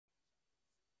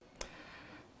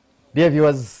Dear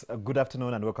viewers, good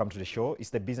afternoon and welcome to the show. It's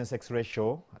the Business X-Ray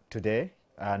show today,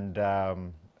 and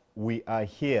we are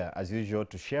here as usual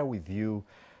to share with you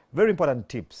very important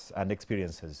tips and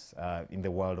experiences in the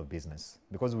world of business,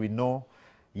 because we know,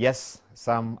 yes,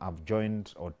 some have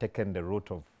joined or taken the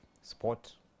route of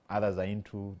sport, others are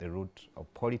into the route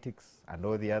of politics and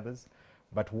all the others,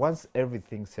 but once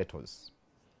everything settles,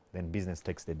 then business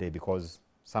takes the day, because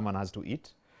someone has to eat.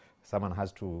 Someone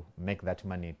has to make that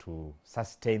money to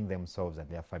sustain themselves and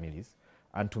their families,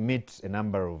 and to meet a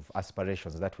number of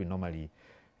aspirations that we normally,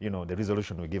 the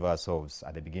resolution we give ourselves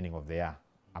at the beginning of the year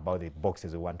about the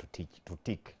boxes we want to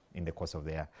tick in the course of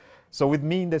the year. So with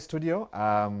me in the studio,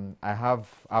 I have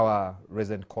our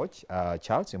resident coach,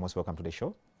 Charles. You're most welcome to the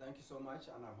show. Thank you so much,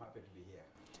 and I'm happy to be here.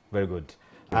 Very good.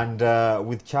 And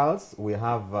with Charles, we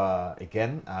have,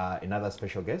 again, another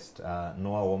special guest,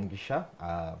 Noah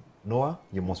Womgisha. Noah,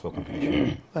 you're most welcome to the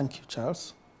show. Thank you,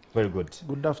 Charles. Very good.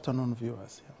 Good afternoon,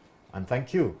 viewers. Yeah. And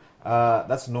thank you.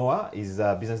 That's Noah, is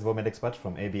a business development expert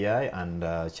from ABI, and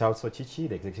Charles Ochichi,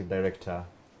 the Executive Director,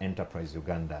 Enterprise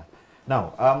Uganda.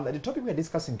 Now, the topic we're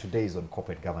discussing today is on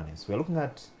corporate governance. We're looking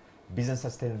at business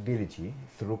sustainability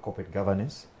through corporate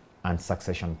governance and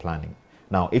succession planning.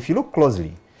 Now, if you look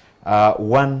closely,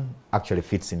 one actually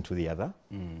fits into the other,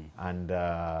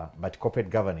 but corporate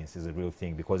governance is a real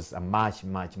thing, because it's a much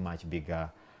bigger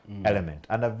element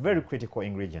and a very critical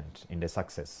ingredient in the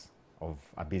success of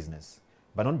a business,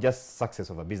 but not just success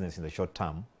of a business in the short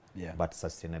term, but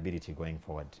sustainability going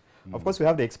forward. Of course, we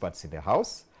have the experts in the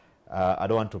house. I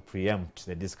don't want to preempt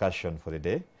the discussion for the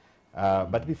day,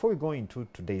 but before we go into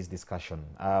today's discussion,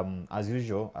 as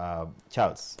usual,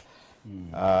 Charles,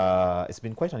 it's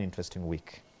been quite an interesting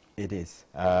week. It is.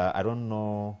 I don't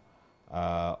know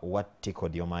what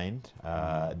tickled your mind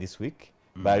this week,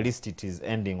 but at least it is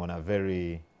ending on a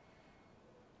very,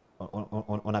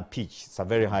 on a pitch. It's a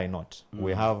very high note.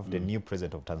 We have the new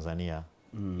president of Tanzania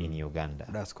in Uganda.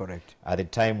 That's correct. At the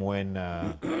time when,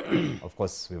 of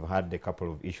course, we've had a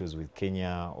couple of issues with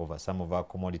Kenya over some of our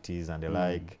commodities and the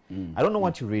like. I don't know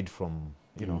what you read from,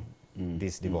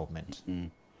 this development.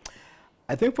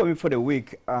 I think for me, for the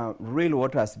week, really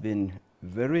what has been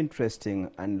very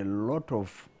interesting, and a lot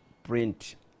of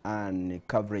print and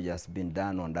coverage has been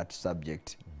done on that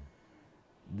subject.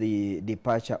 The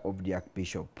departure of the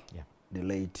Archbishop, the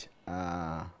late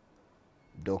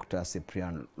Dr.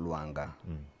 Cyprian Luanga.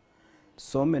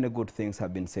 So many good things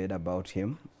have been said about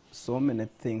him. So many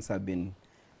things have been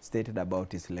stated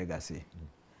about his legacy.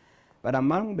 But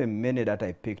among the many that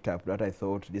I picked up that I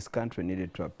thought this country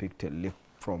needed to have picked a leaf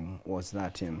from was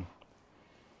that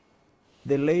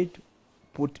the late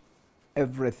put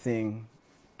everything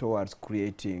towards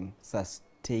creating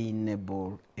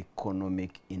sustainable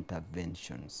economic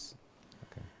interventions.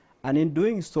 Okay. And in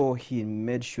doing so, he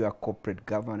made sure corporate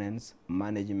governance,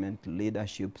 management,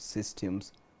 leadership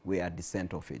systems were at the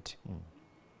center of it.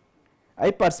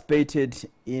 I participated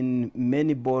in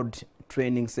many board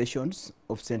training sessions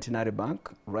of Centenary Bank,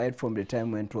 right from the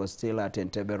time when it was still at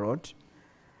Entebbe Road,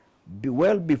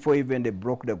 well before even they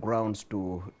broke the grounds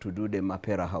to do the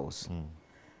Mapera House.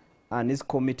 And his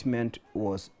commitment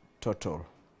was total.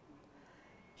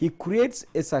 He creates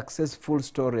a successful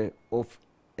story of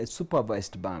a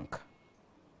supervised bank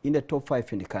in the top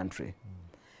 5 in the country.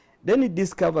 Then he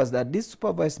discovers that this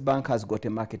supervised bank has got a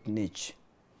market niche,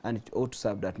 and it ought to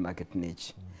serve that market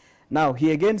niche. Now,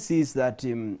 he again sees that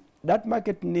that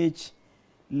market niche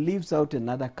leaves out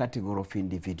another category of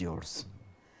individuals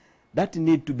that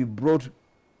need to be brought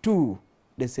to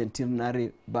the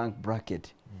Centenary Bank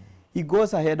bracket. He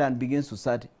goes ahead and begins to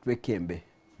start Twekembe,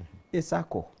 a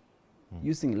circle,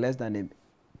 using less than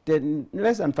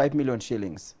 5 million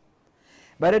shillings.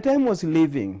 By the time he was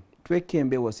leaving,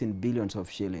 Twekembe was in billions of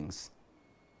shillings,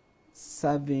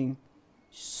 serving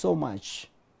so much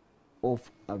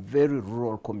of a very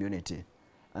rural community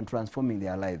and transforming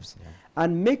their lives,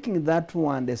 and making that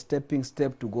one the stepping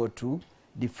step to go to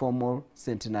the formal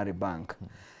Centenary Bank.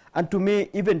 And to me,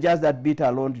 even just that bit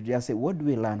alone, to just say, what do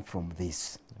we learn from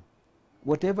this?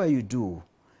 Whatever you do,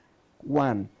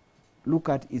 1, look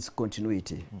at its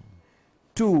continuity.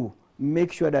 2,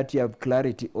 make sure that you have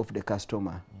clarity of the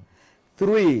customer.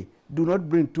 3, do not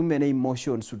bring too many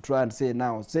emotions to try and say,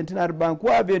 now, Centenary Bank,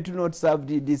 why haven't you not served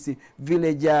this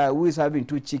villager who is having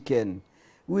 2 chicken,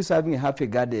 who is having half a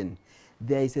garden?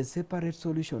 There is a separate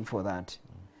solution for that.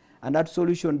 And that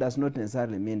solution does not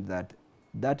necessarily mean that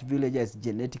that villager is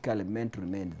genetically meant to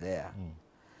remain there.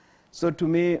 So to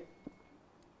me,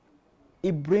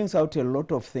 it brings out a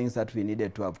lot of things that we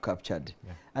needed to have captured.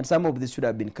 And some of this should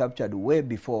have been captured way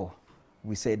before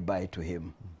we said bye to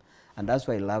him. And that's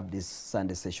why I love these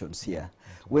Sunday sessions here.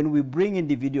 When we bring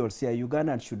individuals here,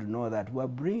 Ugandans should know that we are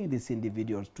bringing these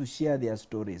individuals to share their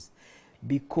stories,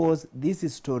 because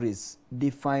these stories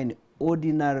define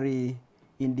ordinary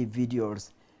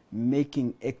individuals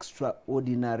making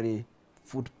extraordinary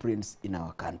footprints in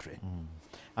our country.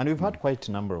 And we've had quite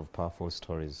a number of powerful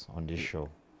stories on this show.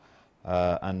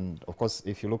 And of course,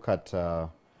 if you look at,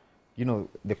 you know,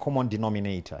 the common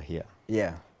denominator here,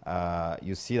 Yeah.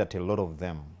 you see that a lot of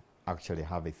them actually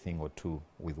have a thing or two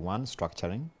with one,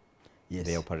 structuring Yes.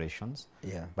 their operations,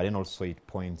 Yeah. but then also it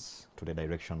points to the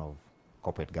direction of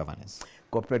corporate governance.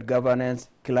 Corporate governance,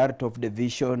 clarity of the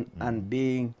vision, and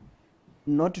being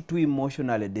not too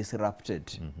emotionally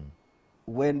disrupted.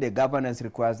 When the governance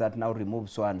requires that, now remove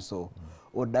so and so,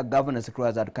 or the governance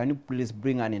requires that, can you please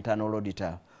bring an internal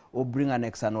auditor or bring an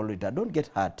external auditor? Don't get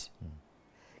hurt.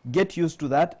 Get used to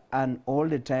that, and all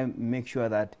the time make sure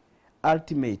that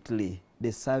ultimately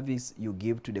the service you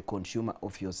give to the consumer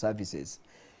of your services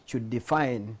should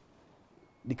define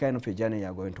the kind of a journey you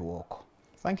are going to walk.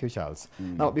 Thank you, Charles.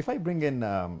 Now, before I bring in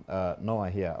Noah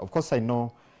here, of course, I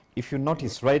know if you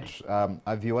notice, right,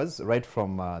 our viewers, right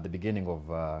from the beginning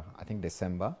of, I think,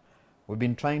 December, we've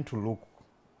been trying to look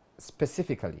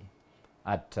specifically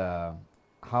at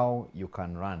how you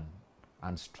can run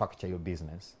and structure your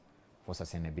business for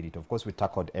sustainability. Of course, we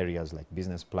tackled areas like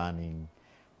business planning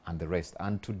and the rest.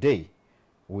 And today,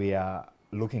 we are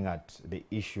looking at the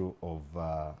issue of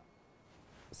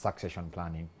succession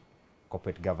planning,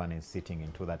 corporate governance sitting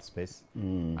into that space.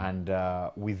 And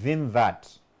within that,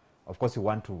 of course, we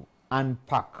want to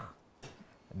unpack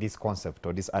this concept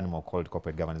or this animal called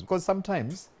corporate governance. Because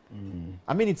sometimes,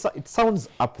 I mean, it sounds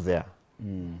up there.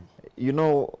 You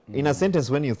know, in a sentence,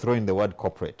 when you throw in the word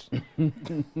corporate,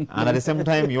 and at the same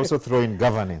time, you also throw in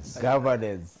governance.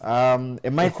 Governance. A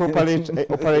micro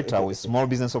operator or small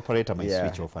business operator might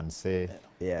switch off and say,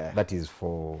 that is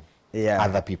for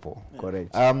other people.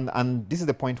 Correct. And this is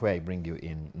the point where I bring you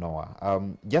in, Noah.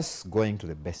 Just going to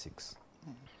the basics.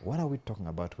 What are we talking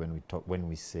about when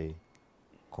we say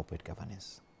corporate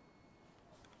governance?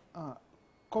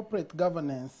 Corporate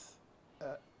governance,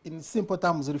 in simple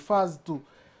terms, refers to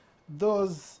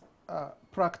those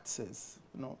practices,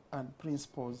 you know, and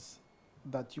principles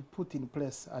that you put in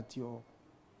place at your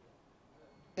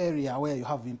area where you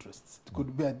have interests. It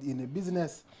could be in a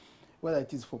business, whether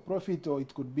it is for profit, or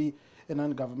it could be a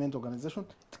non-government organization.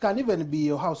 It can even be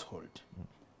your household,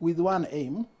 with one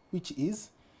aim, which is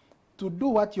to do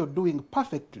what you're doing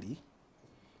perfectly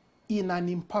in an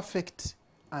imperfect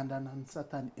and an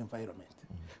uncertain environment.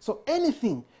 So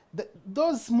anything,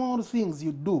 those small things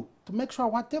you do to make sure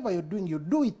whatever you're doing, you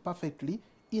do it perfectly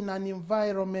in an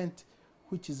environment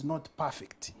which is not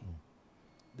perfect.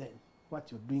 Then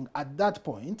what you're doing at that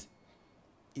point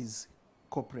is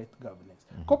corporate governance.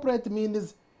 Corporate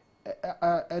means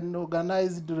an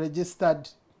organized, registered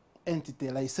entity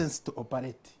licensed to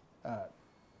operate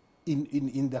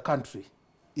in the country,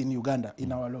 in Uganda,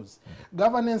 in our laws.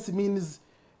 Governance means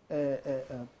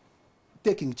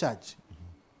taking charge.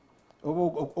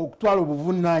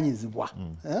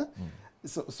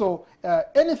 So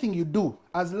anything you do,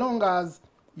 as long as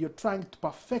you're trying to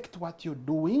perfect what you're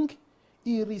doing,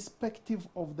 irrespective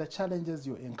of the challenges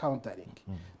you're encountering,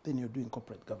 then you're doing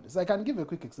corporate governance. I can give a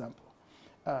quick example.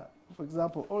 For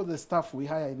example, all the staff we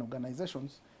hire in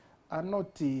organizations are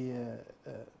not, in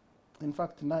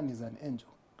fact, none is an angel.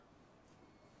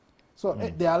 So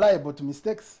they are liable to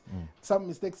mistakes. Some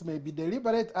mistakes may be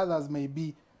deliberate, others may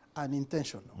be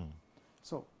unintentional.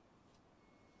 So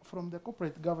from the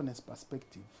corporate governance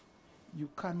perspective, you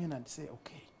come in and say,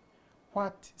 okay,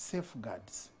 what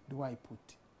safeguards do I put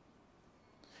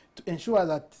to ensure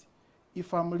that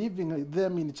if I'm leaving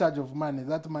them in charge of money,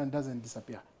 that money doesn't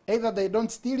disappear? Either they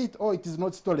don't steal it or it is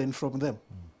not stolen from them.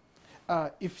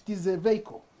 If it is a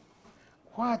vehicle,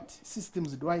 what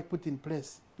systems do I put in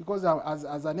place? Because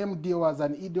as an MD or as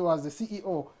an ED or as a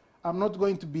CEO, I'm not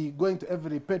going to be going to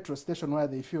every petrol station where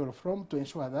they fuel from to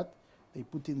ensure that they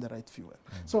put in the right fuel.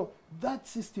 So that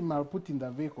system I'll put in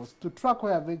the vehicles to track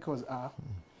where vehicles are,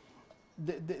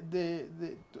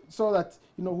 so that,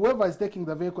 you know, whoever is taking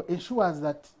the vehicle ensures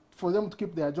that for them to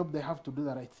keep their job, they have to do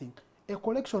the right thing. A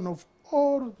collection of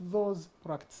all those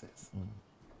practices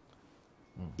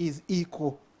is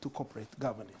equal to corporate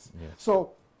governance.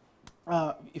 So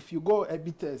if you go a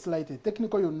bit slightly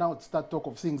technical, you now start talk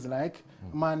of things like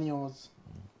manuals,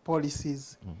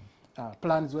 policies,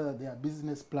 plans, whether they are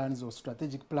business plans or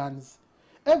strategic plans,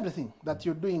 everything that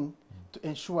you're doing to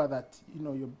ensure that, you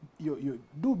know, you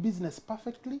do business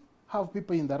perfectly, have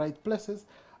people in the right places,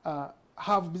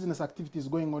 have business activities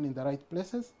going on in the right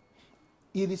places,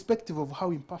 irrespective of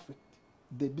how imperfect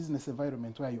the business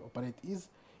environment where you operate is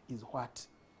what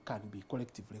can be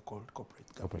collectively called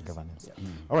corporate governance. Yeah.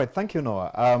 All right, thank you,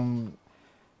 Noah.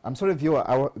 I'm sorry,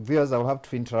 viewers, I'll have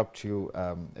to interrupt you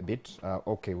a bit.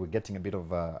 Okay, we're getting a bit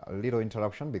of a little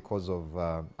interruption because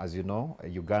of, as you know,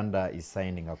 Uganda is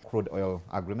signing a crude oil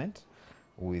agreement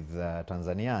with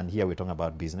Tanzania, and here we're talking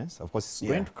about business. Of course,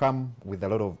 it's going to come with a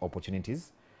lot of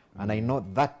opportunities, and I know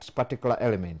that particular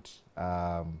element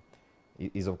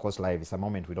is, of course, live. It's a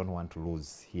moment we don't want to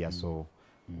lose here, so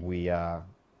we are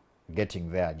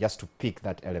getting there just to pick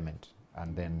that element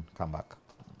and then come back.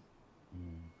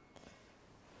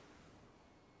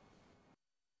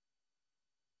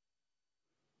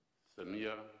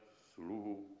 Samia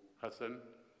Suluhu Hassan,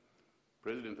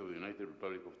 President of the United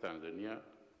Republic of Tanzania,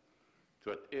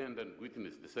 to attend and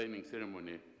witness the signing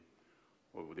ceremony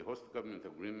of the host government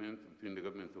agreement between the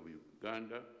government of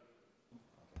Uganda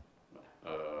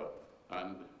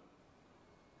and...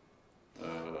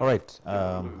 All right,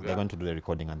 they're going to do the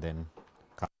recording and then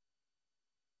come.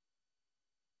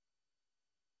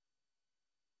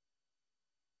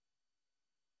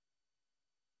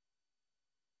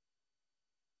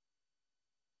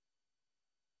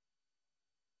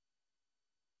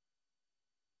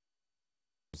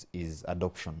 Is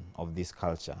adoption of this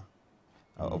culture.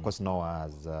 Of course, Noah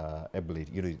has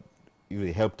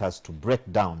really helped us to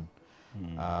break down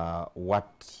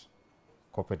what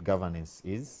corporate governance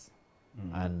is,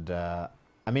 and I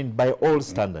mean, by all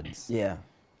standards,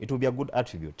 it will be a good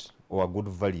attribute or a good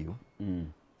value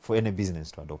for any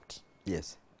business to adopt.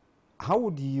 Yes. How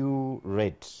would you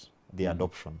rate the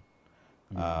adoption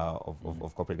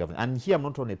of corporate governance? And here I'm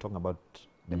not only talking about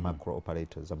the macro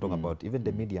operators, I'm talking about even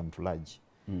the medium to large.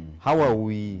 How are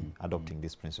we adopting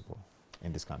this principle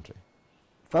in this country?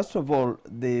 First of all,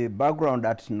 the background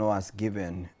that Noah has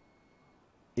given,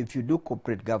 if you do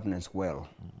corporate governance well,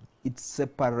 it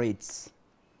separates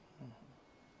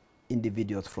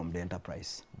individuals from the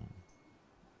enterprise.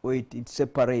 Or it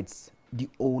separates the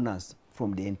owners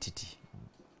from the entity.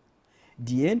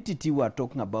 The entity we are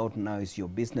talking about now is your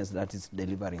business that is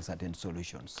delivering certain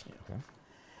solutions. Okay.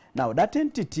 Now, that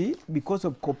entity, because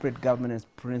of corporate governance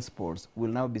principles, will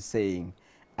now be saying,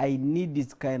 I need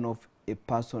this kind of a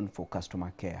person for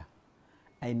customer care.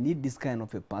 I need this kind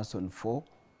of a person for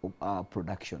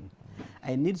production.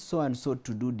 I need so-and-so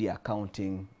to do the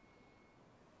accounting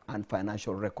and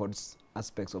financial records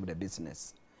aspects of the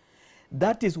business.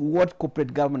 That is what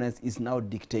corporate governance is now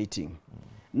dictating.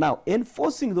 Now,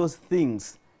 enforcing those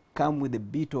things come with a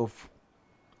bit of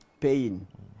pain.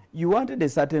 You wanted a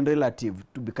certain relative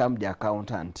to become the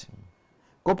accountant.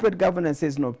 Corporate governance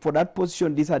says, no, for that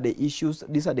position, these are the issues,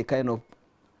 these are the kind of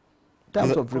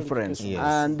terms of reference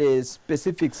and the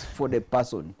specifics for the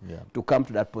person to come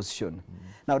to that position.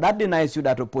 Now, that denies you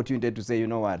that opportunity to say, you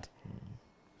know what,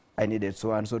 I needed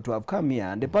so-and-so to have come here.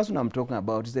 And the person I'm talking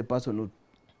about is the person who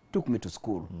took me to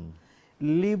school.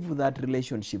 Leave that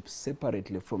relationship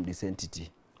separately from this entity.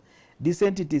 This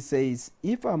entity says,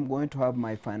 if I'm going to have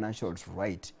my financials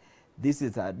right, these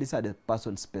are the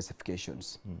person's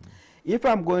specifications. If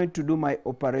I'm going to do my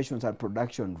operations and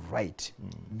production right,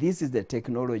 this is the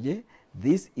technology,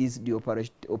 this is the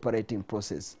operating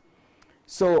process.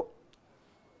 So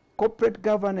corporate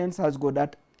governance has got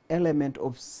that element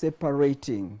of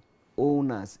separating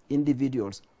owners,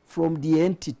 individuals from the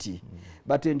entity,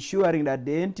 but ensuring that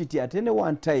the entity at any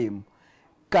one time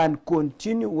can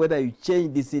continue, whether you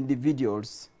change these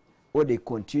individuals or they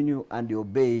continue and they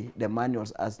obey the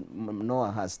manuals as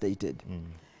Noah has stated.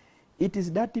 It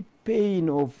is that pain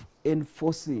of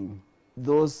enforcing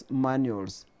those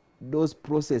manuals, those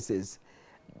processes,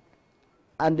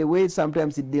 and the way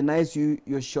sometimes it denies you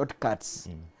your shortcuts.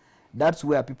 That's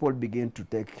where people begin to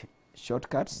take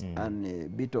shortcuts and a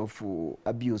bit of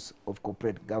abuse of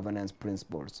corporate governance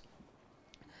principles.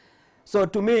 So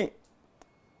to me,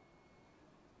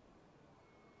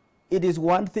 it is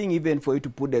one thing even for you to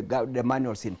put the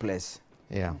manuals in place.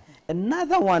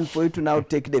 Another one for you to now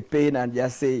take the pain and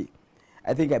just say,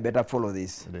 I think I better follow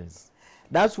this.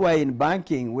 That's why in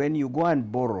banking, when you go and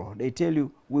borrow, they tell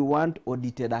you, we want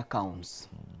audited accounts.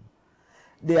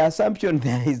 The assumption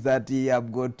there is that you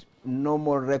have got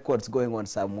normal records going on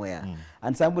somewhere.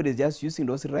 And somebody is just using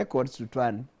those records to try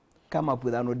and come up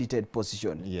with an audited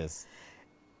position.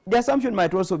 The assumption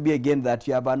might also be again that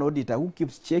you have an auditor who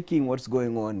keeps checking what's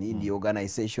going on in the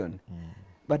organization.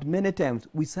 But many times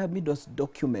we submit those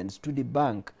documents to the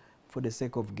bank for the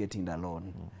sake of getting the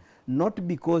loan. Not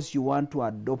because you want to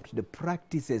adopt the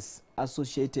practices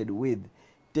associated with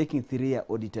taking 3-year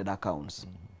audited accounts.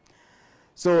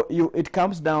 So it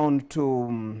comes down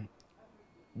to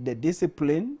the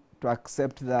discipline to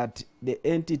accept that the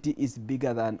entity is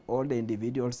bigger than all the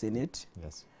individuals in it,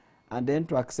 Yes. and then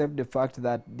to accept the fact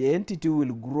that the entity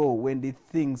will grow when the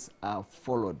things are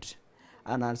followed.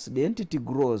 And as the entity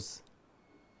grows,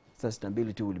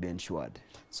 sustainability will be ensured.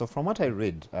 So from what I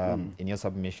read in your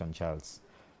submission, Charles,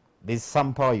 there's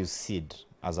some power you cede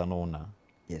as an owner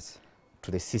Yes.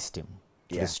 to the system,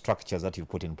 to Yeah. the structures that you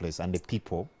put in place, and the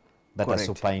people that Correct. are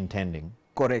superintending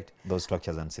Correct. those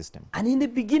structures and system. And in the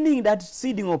beginning, that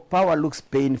ceding of power looks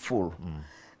painful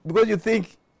because you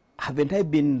think, haven't I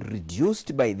been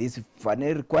reduced by these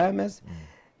financial requirements?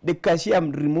 The cashier,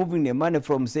 I'm removing the money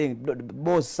from saying,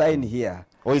 boss, sign here.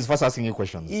 Or he's first asking you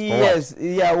questions. For Yes,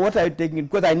 yeah, what are you taking?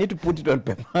 Because I need to put it on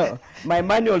paper. My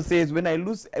manual says when I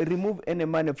remove any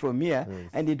money from here,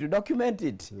 I need to document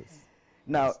it. Yes.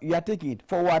 Now, you are taking it.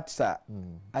 For what, sir?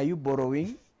 Are you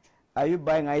borrowing? Are you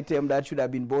buying item that should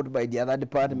have been bought by the other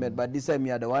department, but this time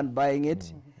you are the one buying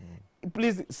it?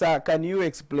 Please, sir, can you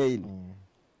explain?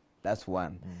 That's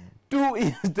one. Two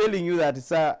is telling you that,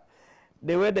 sir,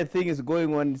 the way the thing is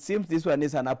going on, it seems this one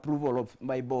is an approval of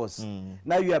my boss.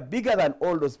 Now you are bigger than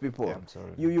all those people. Yeah,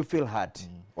 sorry. You feel hurt.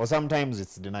 Or sometimes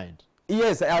it's denied.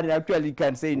 Yes, and actually you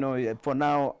can say, no, for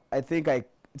now, I think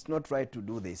it's not right to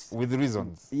do this. With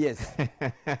reasons. Yes.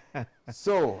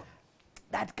 So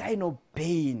that kind of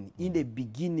pain in the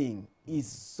beginning is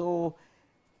so,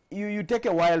 you take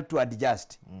a while to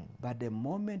adjust. But the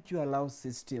moment you allow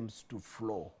systems to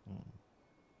flow,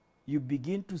 you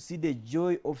begin to see the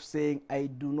joy of saying, I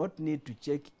do not need to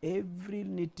check every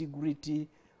nitty-gritty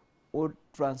or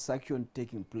transaction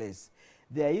taking place.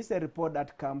 There is a report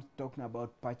that comes talking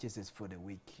about purchases for the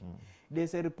week.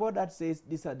 There's a report that says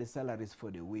these are the salaries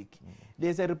for the week.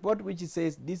 There's a report which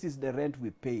says this is the rent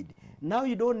we paid. Now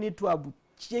you don't need to have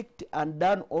checked and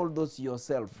done all those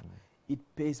yourself. It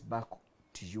pays back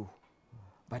to you.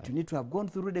 But you need to have gone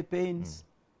through the pains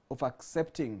of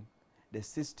accepting the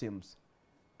systems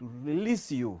to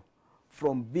release you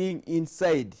from being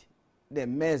inside the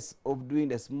mess of doing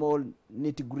the small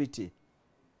nitty-gritty.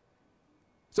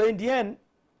 So in the end,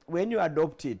 when you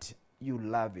adopt it, you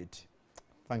love it.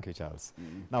 Thank you, Charles.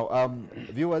 Now,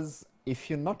 viewers, if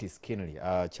you notice keenly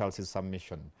Charles's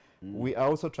submission, we are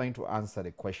also trying to answer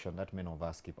the question that many of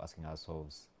us keep asking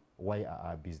ourselves: why are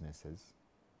our businesses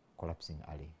collapsing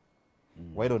early?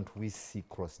 Why don't we see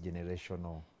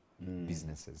cross-generational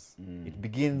businesses? It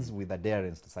begins with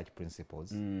adherence to such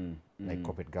principles, like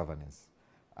corporate governance,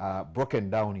 broken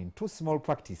down in two small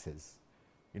practices.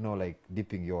 You know, like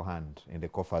dipping your hand in the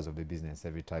coffers of the business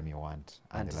every time you want.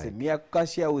 And the the like. mere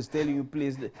cashier was telling you,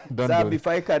 please, Don't sir, do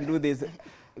before I can do this,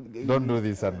 Don't do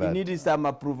this and you that. need some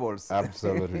approvals.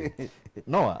 Absolutely.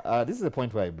 Noah, this is the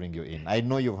point where I bring you in. I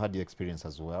know you've had the experience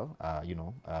as well,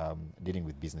 dealing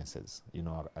with businesses,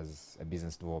 as a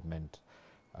business development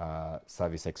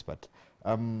service expert.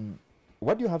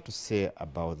 What do you have to say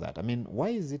about that? I mean, why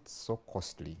is it so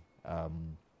costly,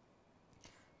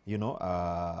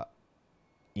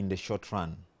 in the short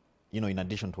run, in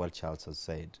addition to what Charles has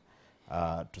said,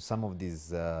 to some of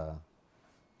these,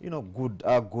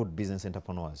 good business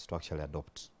entrepreneurs to actually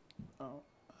adopt?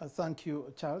 Thank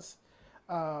you, Charles.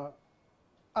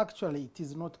 Actually, it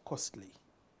is not costly.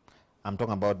 I'm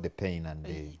talking about the pain and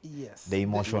yes, the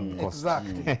emotion cost.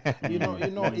 Exactly.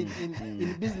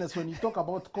 in business, when you talk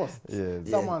about costs, Yes.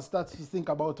 someone starts to think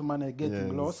about money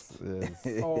getting lost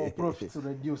Yes. or profits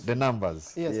reduced. The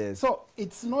numbers. Yes. Yes. So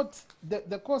it's not,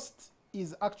 the cost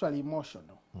is actually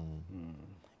emotional.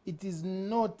 It is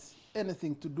not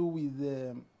anything to do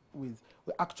with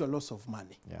actual loss of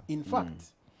money. Yeah. In fact,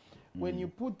 when you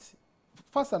put,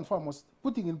 first and foremost,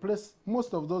 putting in place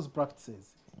most of those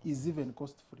practices is even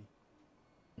cost-free.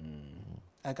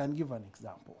 I can give an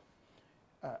example.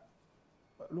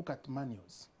 Look at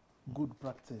manuals, good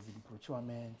practices in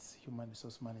procurement, human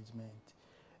resource management,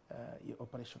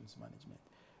 operations management.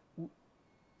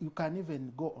 You can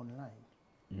even go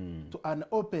online to an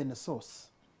open source,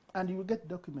 and you will get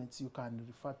documents you can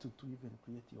refer to even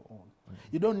create your own.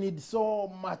 You don't need so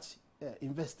much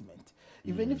investment.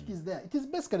 Even if it is there, it is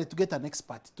basically to get an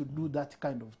expert to do that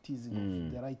kind of teasing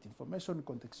of the right information,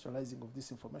 contextualizing of this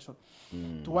information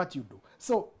to what you do.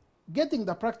 So getting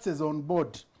the practices on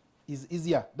board is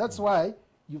easier. That's why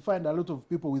you find a lot of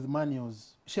people with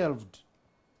manuals shelved.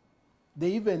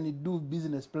 They even do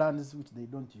business plans which they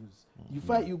don't use.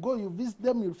 You visit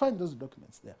them, you'll find those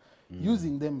documents there.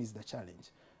 Using them is the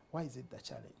challenge. Why is it the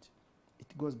challenge?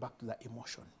 It goes back to the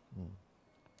emotion.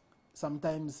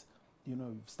 Sometimes, you've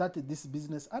started this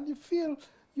business and you feel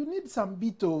you need some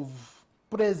bit of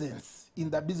presence in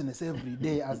the business every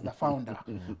day as the founder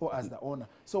or as the owner.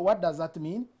 So what does that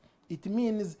mean? It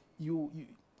means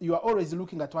you are always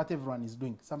looking at what everyone is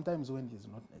doing, sometimes when it is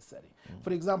not necessary.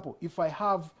 For example, if I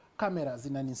have cameras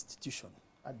in an institution,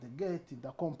 at the gate, in the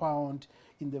compound,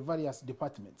 in the various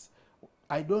departments,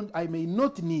 I may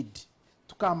not need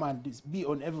to come and be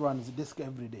on everyone's desk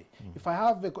every day. If I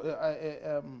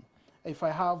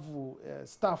have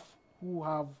staff who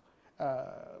have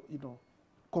you know,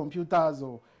 computers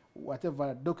or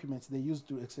whatever documents they use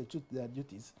to execute their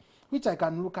duties, which I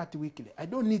can look at weekly, I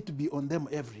don't need to be on them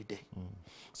every day.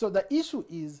 So the issue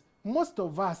is most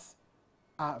of us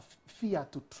fear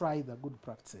to try the good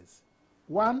practices.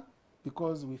 One,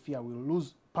 because we fear we'll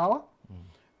lose power.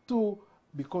 Two,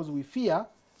 because we fear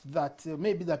that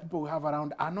maybe the people we have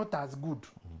around are not as good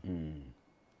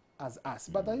as us.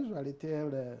 But I usually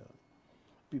tell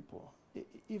people,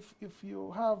 if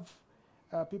you have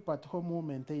people at home who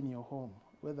maintain your home,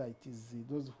 whether it is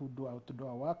those who do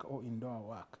outdoor work or indoor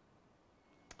work,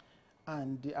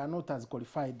 and they are not as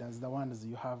qualified as the ones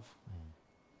you have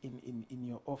in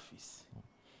your office.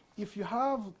 If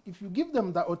you give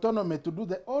them the autonomy to do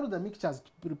all the mixtures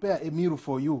to prepare a meal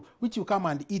for you, which you come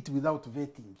and eat without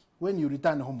vetting when you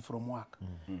return home from work,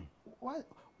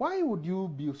 why would you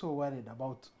be so worried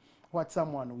about what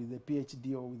someone with a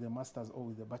PhD or with a master's or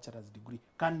with a bachelor's degree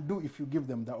can do if you give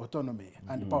them the autonomy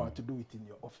and power to do it in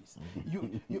your office?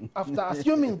 You after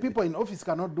assuming people in office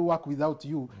cannot do work without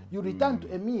you, you return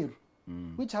to a meal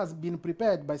which has been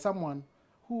prepared by someone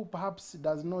who perhaps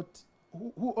does not,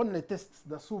 who only tastes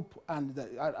the soup and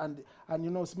you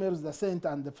know, smells the scent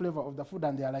and the flavor of the food,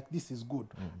 and they are like, this is good.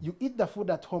 You eat the food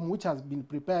at home which has been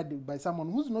prepared by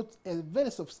someone who's not a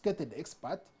very sophisticated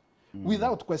expert,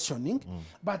 without questioning,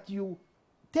 but you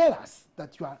tell us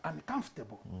that you are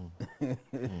uncomfortable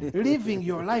leaving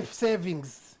your life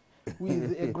savings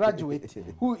with a graduate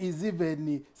who is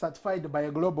even certified by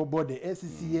a global body,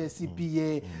 SCCA,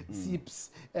 CPA, CIPS,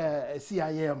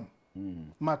 CIM,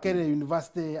 Makerere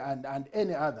University, and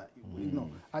any other, you know,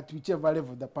 at whichever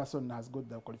level the person has got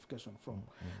the qualification from.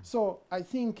 So I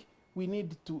think we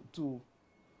need to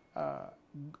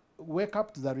wake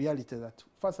up to the reality that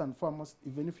first and foremost,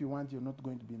 even if you want, you're not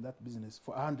going to be in that business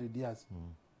for 100 years.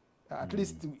 At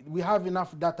least we have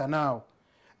enough data now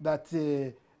that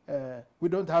we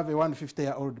don't have a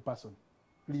 150-year-old person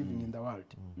living in the world.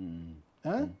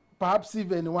 Perhaps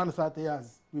even 130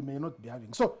 years we may not be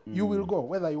having. So you will go,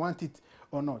 whether you want it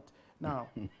or not. Now,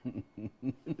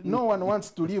 no one wants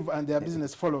to live and their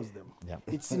business follows them. Yeah.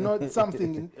 It's not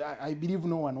something I believe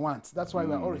no one wants. That's why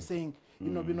we're always saying, you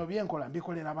know,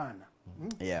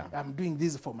 I'm doing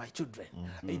this for my children.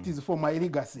 It is for my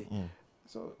legacy.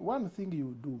 So one thing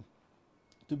you do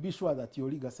to be sure that your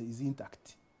legacy is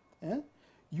intact,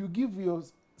 you give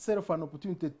yourself an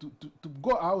opportunity to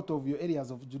go out of your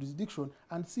areas of jurisdiction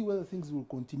and see whether things will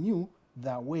continue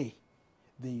the way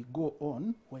they go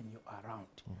on when you're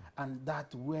around. And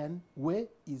that way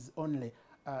is only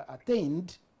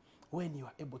attained when you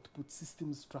are able to put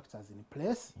system structures in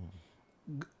place,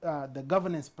 the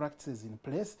governance practices in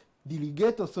place,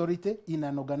 delegate authority in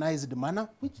an organized manner,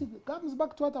 which comes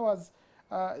back to what I was,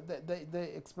 the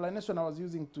explanation I was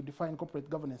using to define corporate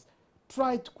governance.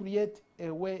 Try to create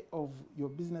a way of your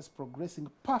business progressing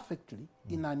perfectly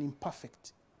in an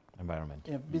imperfect environment,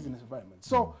 business environment.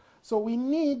 So we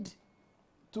need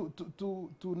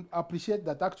to appreciate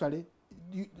that actually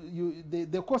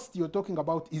the cost you're talking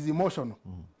about is emotional.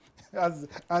 As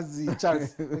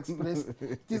Charles expressed,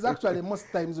 it is actually most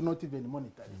times not even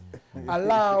monetary.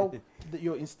 Allow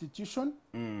your institution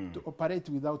to operate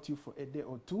without you for a day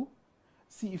or two.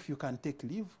 See if you can take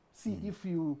leave. See if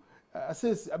you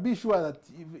assess. Be sure that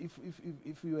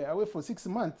if you are away for 6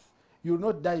 months, you will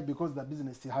not die because the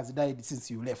business has died since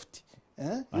you left.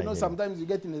 You know, sometimes you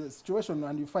get in a situation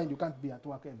and you find you can't be at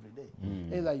work every day.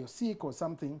 Either you're sick or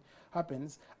something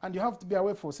happens, and you have to be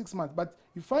away for 6 months. But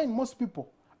you find most people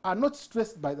are not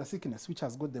stressed by the sickness which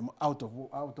has got them out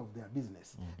of their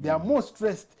business. They are more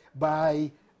stressed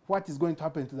by what is going to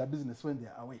happen to the business when they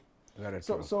are away.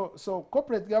 So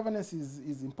corporate governance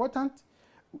is important.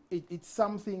 It's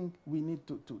something we need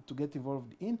to get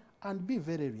involved in and be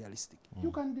very realistic.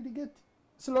 You can delegate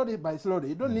slowly by slowly.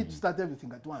 You don't need to start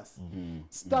everything at once.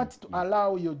 Start to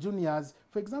allow your juniors,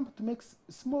 for example, to make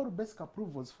small basic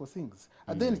approvals for things,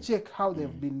 and then check how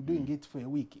they've been doing it for a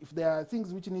week. If there are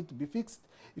things which need to be fixed,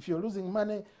 if you're losing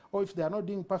money, or if they are not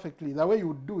doing perfectly the way you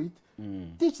would do it,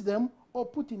 teach them or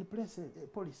put in place a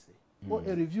policy or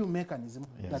a review mechanism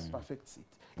that perfects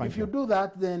it. If you do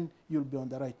that, then you'll be on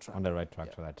the right track. On the right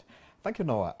track for that. Thank you,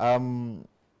 Noah.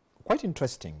 Quite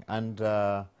interesting. And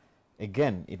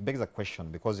again, it begs a question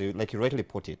because, like you rightly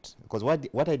put it, because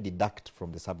what I deduct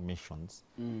from the submissions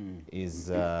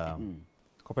is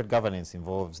corporate governance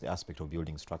involves the aspect of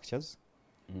building structures,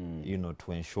 you know,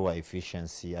 to ensure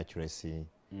efficiency, accuracy,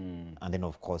 and then,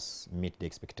 of course, meet the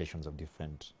expectations of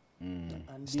different And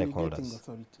stakeholders. delegating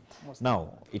authority. most Now, of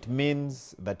the time. it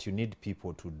means that you need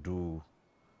people to do,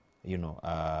 you know,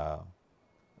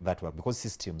 that work, because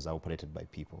systems are operated by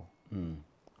people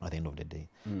at the end of the day.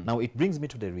 Now, it brings me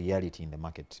to the reality in the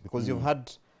market, because you've had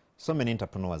so many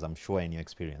entrepreneurs, I'm sure, in your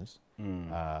experience,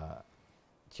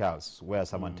 Charles, where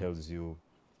someone tells you,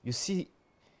 you see,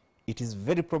 it is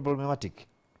very problematic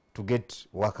to get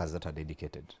workers that are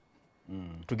dedicated,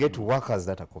 to get workers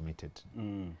that are committed.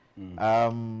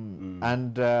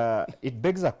 And it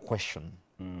begs a question.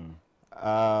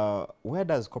 Where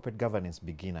does corporate governance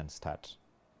begin and start?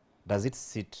 Does it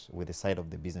sit with the side of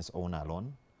the business owner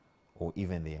alone, or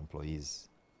even the employees?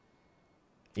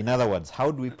 In other words,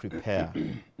 how do we prepare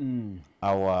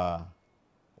our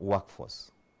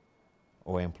workforce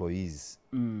or employees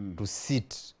to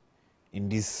sit in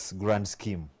this grand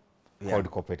scheme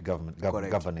called corporate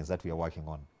governance that we are working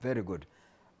on? Very good.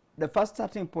 The first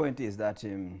starting point is that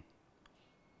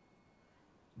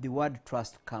the word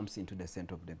trust comes into the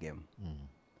center of the game.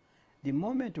 The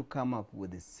moment you come up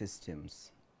with the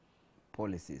systems,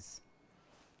 policies,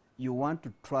 you want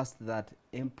to trust that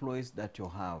employees that you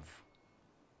have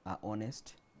are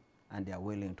honest and they are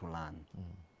willing to learn.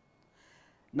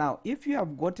 Now, if you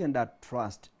have gotten that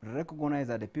trust, recognize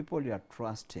that the people you are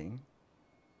trusting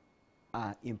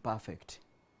are imperfect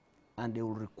and they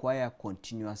will require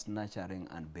continuous nurturing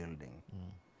and building.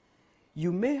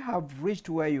 You may have reached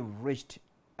where you've reached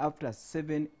after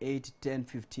 7, 8, 10,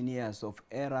 15 years of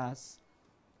errors,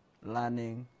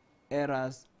 learning,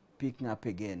 errors, picking up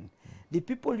again. The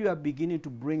people you are beginning to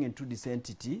bring into this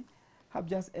entity have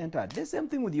just entered. The same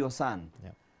thing with your son.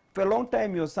 For a long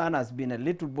time, your son has been a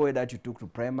little boy that you took to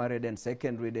primary, then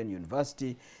secondary, then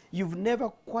university. You've never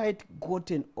quite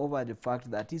gotten over the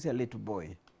fact that he's a little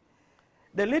boy.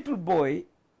 The little boy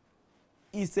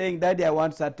is saying, Daddy, I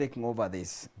want to start taking over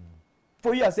this.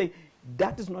 For you are saying,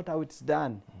 that is not how it's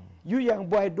done. You young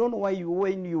boy, I don't know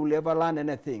when you will ever learn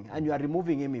anything, and you are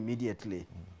removing him immediately.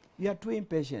 You are too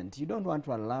impatient. You don't want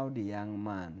to allow the young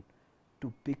man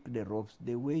to pick the ropes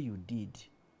the way you did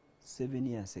 7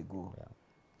 years ago,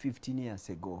 15 years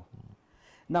ago.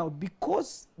 Now,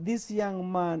 because this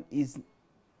young man is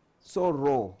so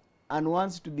raw and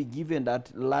wants to be given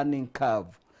that learning curve,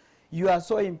 you are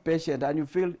so impatient and you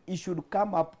feel it should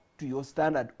come up to your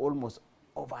standard almost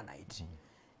overnight.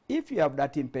 If you have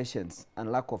that impatience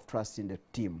and lack of trust in the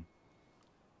team,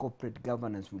 corporate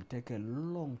governance will take a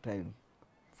long time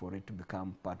for it to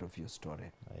become part of your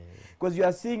story. Because you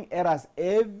are seeing errors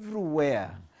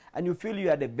everywhere and you feel you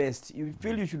are the best. You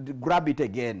feel you should grab it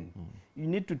again. You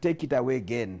need to take it away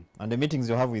again. And the meetings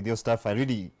you have with your staff are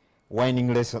really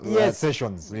whining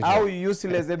sessions. Really. How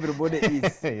useless everybody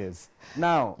is. Yes.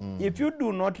 Now, if you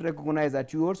do not recognize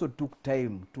that you also took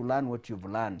time to learn what you've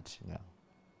learned,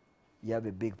 you have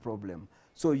a big problem.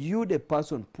 So you, the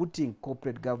person putting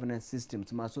corporate governance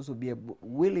systems, must also be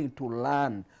willing to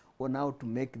learn on how to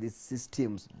make these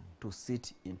systems to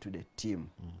sit into the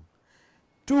team.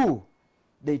 2,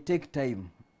 they take time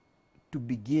to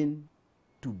begin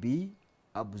to be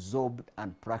absorbed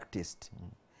and practiced.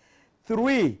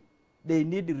 3, they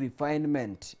need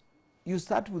refinement. You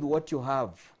start with what you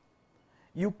have.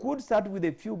 You could start with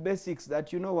a few basics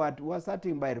that, you know what, we're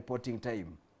starting by reporting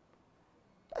time.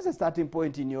 That's a starting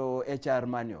point in your HR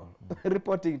manual,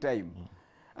 reporting time.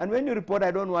 And when you report,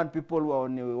 I don't want people who are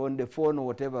on the phone or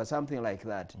whatever, something like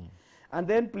that. And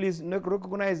then please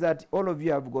recognize that all of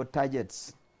you have got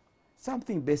targets,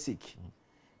 something basic.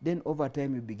 Then over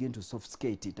time, you begin to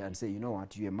sophisticate it and say, you know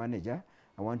what, you're a manager,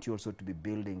 I want you also to be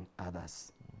building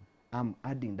others. I'm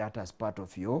adding that as part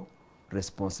of your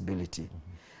responsibility.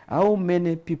 How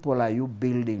many people are you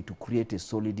building to create a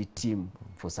solid team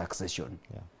for succession?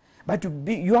 But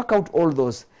you work out all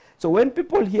those. So when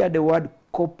people hear the word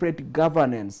corporate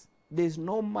governance, there's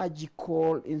no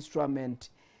magical instrument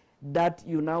that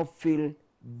you now feel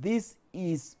this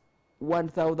is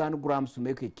 1,000 grams to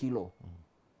make a kilo.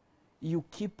 You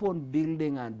keep on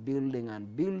building and building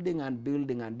and building and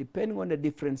building, and depending on the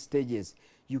different stages,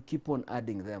 you keep on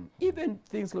adding them. Even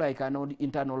things like an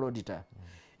internal auditor.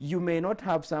 You may not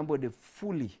have somebody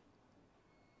fully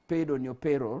paid on your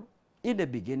payroll in the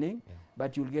beginning,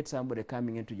 but you'll get somebody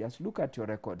coming in to just look at your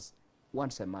records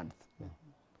once a month.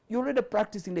 You're already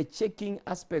practicing the checking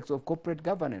aspects of corporate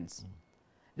governance.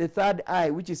 The third eye,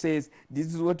 which says, this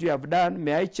is what you have done,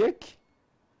 may I check?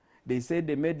 They said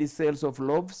they made the sales of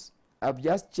loaves. I've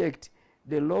just checked.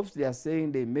 The loaves they are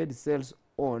saying they made sales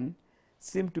on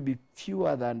seem to be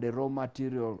fewer than the raw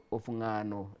material of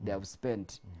ngano they have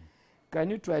spent. can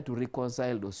you try to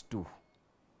reconcile those two?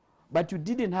 But you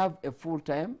didn't have a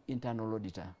full-time internal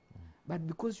auditor. But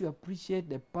because you appreciate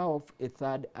the power of a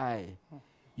third eye,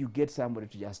 you get somebody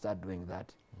to just start doing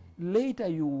that. Later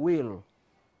you will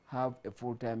have a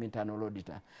full-time internal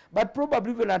auditor. But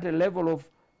probably even at a level of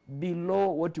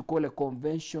below what you call a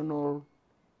conventional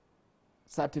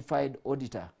certified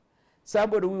auditor.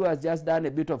 Somebody who has just done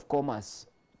a bit of commerce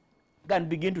can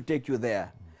begin to take you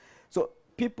there. So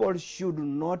people should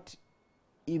not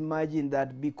imagine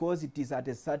that because it is at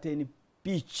a certain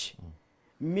pitch,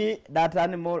 me, that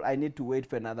animal, I need to wait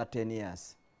for another 10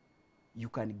 years. You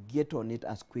can get on it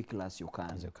as quickly as you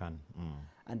can. As you can.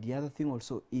 And the other thing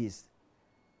also is,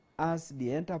 as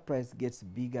the enterprise gets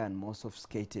bigger and more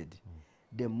sophisticated,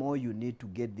 the more you need to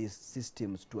get these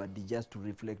systems to adjust to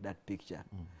reflect that picture.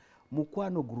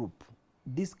 Mukwano Group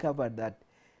discovered that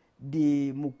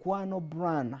the Mukwano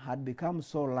brand had become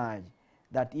so large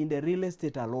that in the real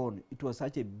estate alone, it was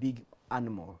such a big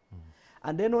animal.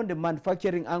 And then on the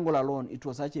manufacturing angle alone, it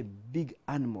was such a big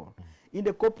animal. In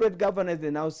the corporate governance,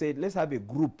 they now said, let's have a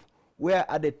group where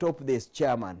at the top there's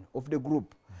chairman of the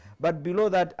group. But below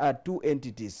that are two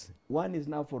entities. One is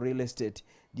now for real estate.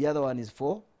 The other one is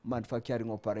for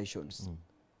manufacturing operations.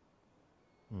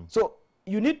 So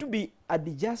you need to be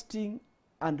adjusting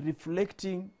and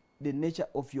reflecting the nature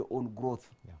of your own growth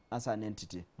as an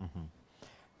entity.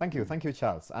 Thank you,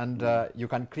 Charles. And you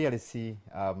can clearly see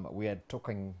we are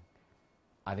talking,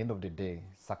 at the end of the day,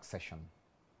 succession.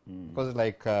 Because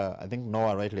like I think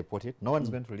Noah rightly put it, no one's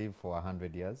going to live for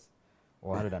 100 years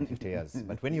or 150 years.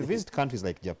 But when you visit countries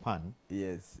like Japan,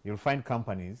 you'll find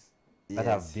companies that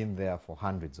have been there for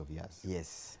hundreds of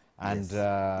years. And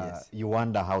you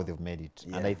wonder how they've made it.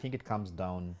 And I think it comes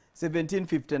down...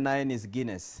 1759 is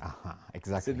Guinness.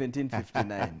 Exactly.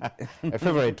 1759. A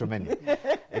favorite to many.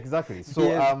 Exactly. So,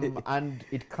 and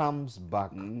it comes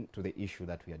back to the issue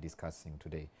that we are discussing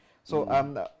today. So,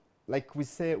 like we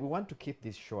say, we want to keep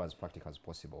this show as practical as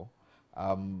possible.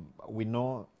 We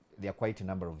know there are quite a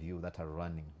number of you that are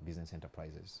running business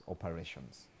enterprises,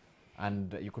 operations.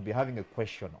 And you could be having a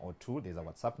question or two. There's a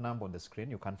WhatsApp number on the screen.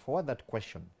 You can forward that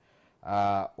question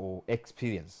or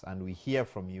experience, and we hear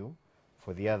from you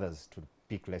for the others to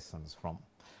pick lessons from.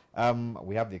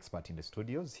 We have the expert in the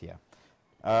studios here.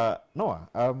 Noah,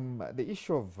 the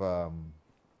issue of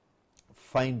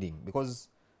finding, because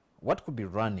what could be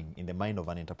running in the mind of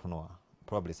an entrepreneur,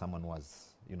 probably someone who has,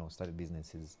 started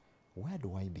businesses, where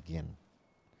do I begin?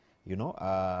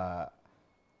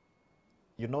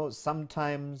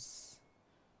 Sometimes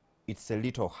it's a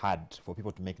little hard for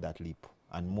people to make that leap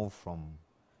and move from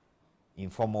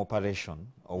informal operation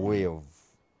or way of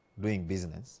doing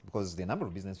business, because the number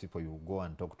of business people you go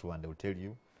and talk to and they'll tell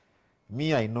you,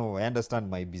 me, I know, I understand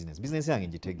my business. Business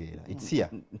it's here.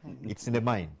 It's in the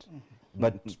mind.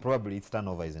 But probably its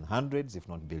turnover is in hundreds, if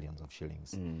not billions of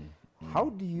shillings. How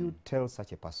do you tell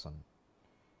such a person,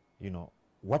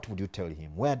 what would you tell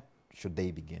him? Where should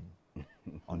they begin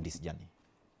on this journey?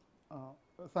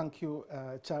 Thank you,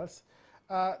 Charles.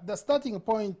 The starting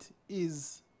point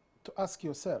is to ask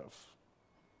yourself,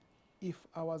 if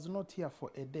I was not here for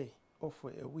a day or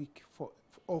for a week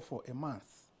or for a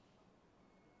month,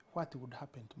 what would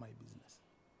happen to my business?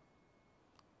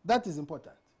 That is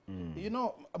important.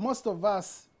 Most of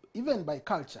us, even by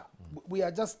culture, we are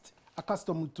just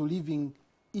accustomed to living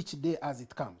each day as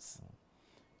it comes.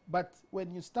 But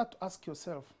when you start to ask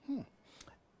yourself,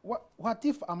 what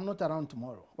if I'm not around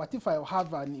tomorrow? What if I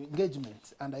have an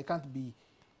engagement and I can't be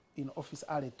in office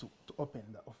early to open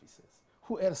the offices?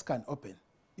 Who else can open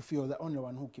if you're the only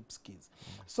one who keeps keys?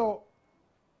 So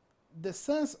the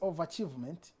sense of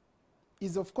achievement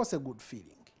is, of course, a good feeling.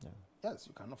 Yes,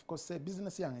 you can, of course, say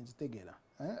business young together.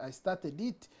 I started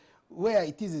it. Where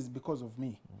it is because of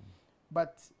me.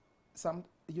 But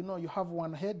you have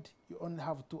one head, you only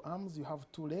have two arms, you have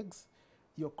two legs.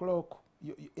 Your clock,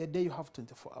 a day you have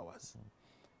 24 hours.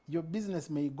 Your business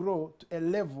may grow to a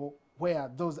level where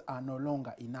those are no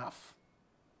longer enough.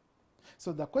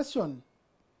 So the question,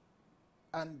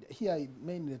 and here I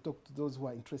mainly talk to those who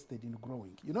are interested in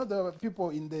growing. There are people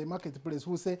in the marketplace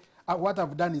who say, what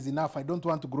I've done is enough, I don't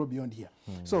want to grow beyond here.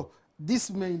 So this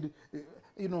made,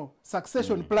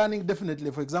 succession planning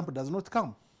definitely, for example, does not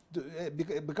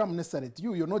become necessary to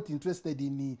you. You're not interested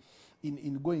in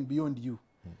going beyond you.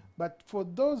 But for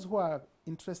those who are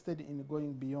interested in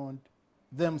going beyond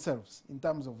themselves in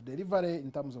terms of delivery,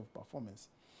 in terms of performance,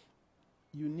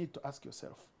 you need to ask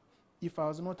yourself, if I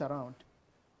was not around,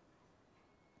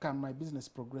 can my business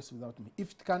progress without me?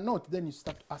 If it cannot, then you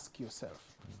start to ask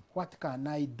yourself, what can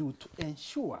I do to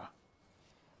ensure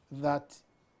that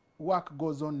work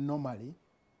goes on normally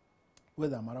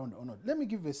whether I'm around or not. Let me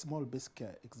give a small basic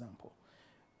example.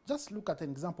 Just look at an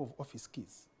example of office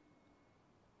keys.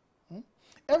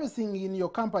 Everything in your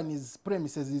company's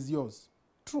premises is yours.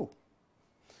 True.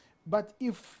 But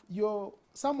if you're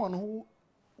someone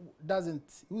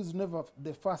who's never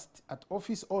the first at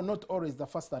office or not always the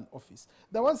first at office,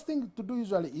 the worst thing to do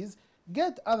usually is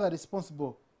get other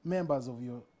responsible members of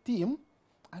your team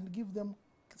and give them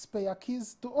spare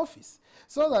keys to office,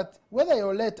 so that whether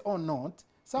you're late or not,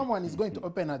 someone is going to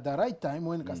open at the right time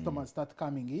when customers start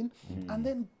coming in, and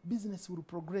then business will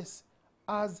progress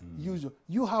as usual.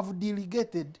 You have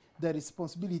delegated the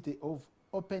responsibility of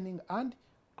opening and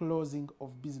closing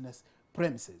of business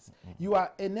premises. You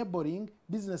are enabling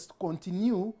business to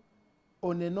continue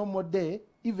on a normal day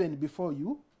even before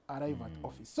you arrive at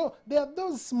office. So there are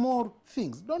those small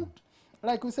things. Don't,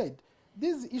 like we said,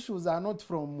 these issues are not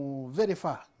from very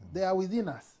far. They are within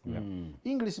us.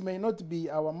 English may not be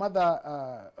our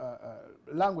mother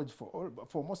language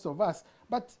for most of us,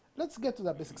 but let's get to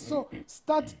the basics. So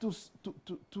start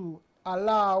to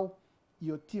allow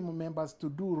your team members to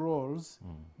do roles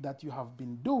that you have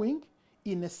been doing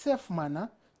in a safe manner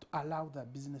to allow the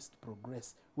business to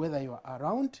progress, whether you are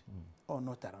around or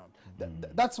not around.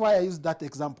 That's why I use that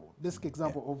example, basic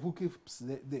example of who keeps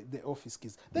the office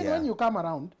keys. Then when you come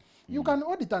around, you can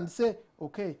audit and say,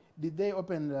 okay, did they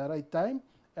open the right time?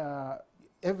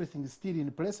 Everything is still in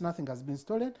place, nothing has been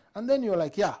stolen. And then you're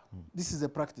like, yeah, this is a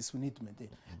practice we need to maintain.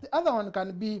 The other one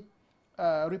can be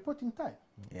reporting time.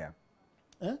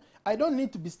 I don't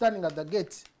need to be standing at the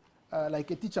gate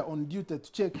like a teacher on duty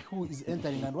to check who is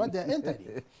entering and what they're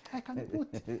entering. I can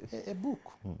put a book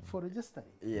for registering.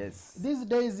 Yes. These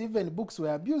days, even books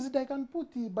were abused. I can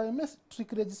put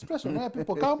biometric registration where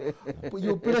people come,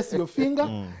 you press your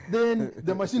finger, then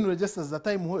the machine registers the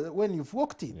time when you've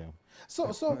walked in.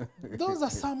 So those are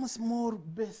some small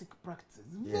basic practices,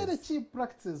 very cheap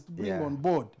practices to bring on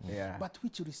board, but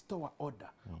which restore order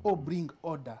or bring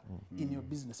order in your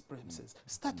business premises.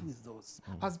 Start with those.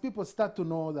 As people start to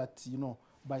know that,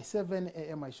 by 7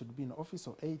 a.m. I should be in office,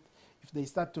 or 8, if they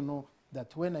start to know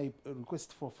that when I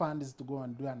request for funds to go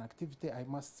and do an activity, I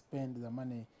must spend the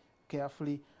money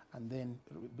carefully and then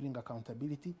bring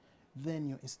accountability, then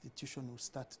your institution will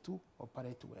start to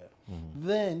operate well.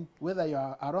 Then, whether you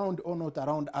are around or not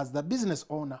around, as the business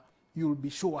owner, you'll be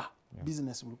sure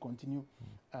business will continue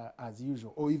as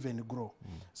usual or even grow.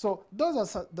 So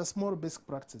those are the small basic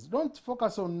practices. Don't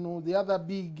focus on the other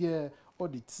big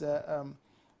audits.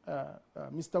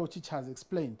 Mr. Ochich has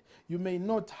explained. You may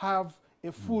not have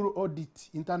a full audit,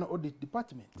 internal audit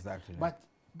department. Exactly. But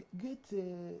get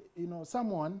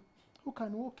someone who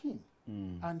can walk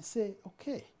in and say,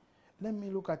 okay, let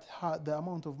me look at the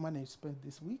amount of money you spent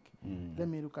this week. Let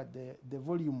me look at the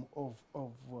volume of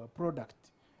product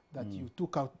that you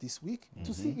took out this week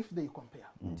to see if they compare.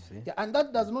 And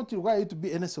that does not require you to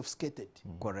be any sophisticated.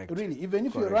 Correct. Really, even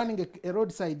if you're running a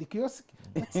roadside kiosk,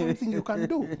 that's something you can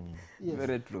do. Yes.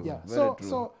 Very true. Yeah. Very true.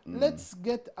 So let's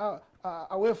get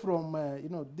away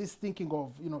from this thinking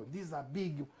of these are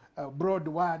big broad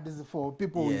words for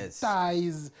people with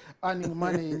ties, earning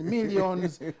money in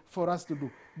millions for us to do.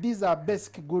 These are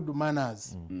basic good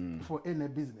manners for any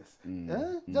business.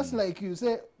 Just like you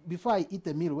say, before I eat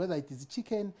a meal, whether it is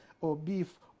chicken or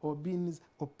beef or beans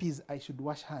or peas, I should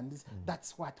wash hands.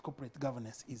 That's what corporate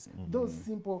governance is. Those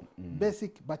simple,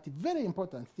 basic, but very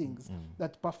important things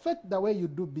that perfect the way you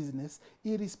do business,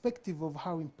 irrespective of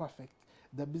how imperfect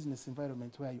the business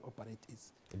environment where you operate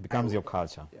is. It becomes your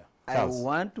culture. I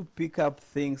want to pick up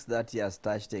things that he has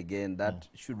touched again that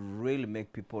should really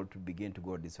make people to begin to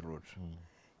go this route.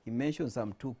 He mentioned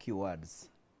some 2 key words: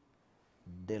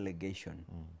 delegation.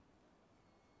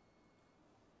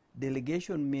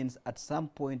 Delegation means at some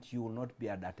point you will not be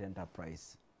at that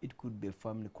enterprise. It could be a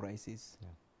family crisis.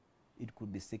 It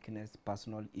could be sickness,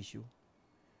 personal issue.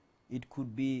 It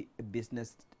could be a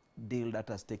business deal that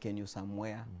has taken you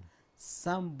somewhere.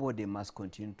 Somebody must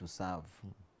continue to serve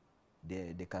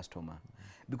the customer.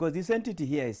 Because this entity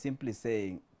here is simply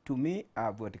saying, to me,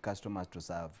 I've got customers to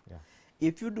serve.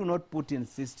 If you do not put in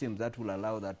systems that will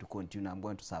allow that to continue, I'm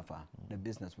going to suffer. The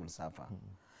business will suffer.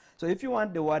 So if you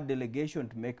want the word delegation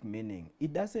to make meaning,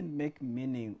 it doesn't make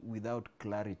meaning without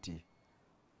clarity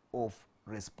of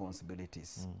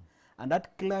responsibilities. And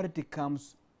that clarity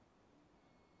comes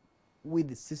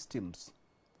with systems,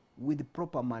 with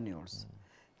proper manuals.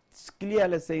 It's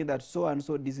clearly saying that so and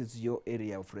so, this is your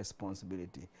area of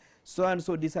responsibility. So and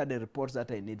so, these are the reports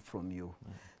that I need from you.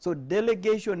 So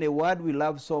delegation, a word we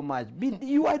love so much.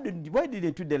 Why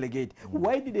didn't you delegate?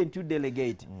 Why didn't you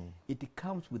delegate? It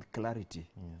comes with clarity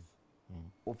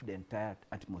of the entire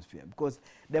atmosphere. Because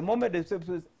the moment the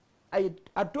says,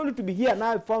 I told you to be here,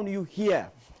 now I found you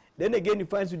here. Then again he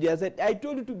finds you there, I said, I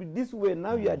told you to be this way,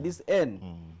 now you are this end.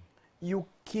 You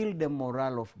kill the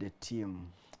morale of the team.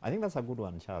 I think that's a good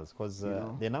one, Charles, because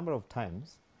the number of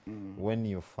times when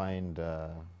you find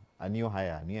a new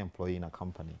hire, a new employee in a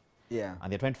company, Yeah.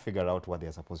 and they're trying to figure out what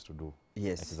they're supposed to do.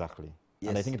 Yes. Exactly. Yes.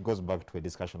 And I think it goes back to a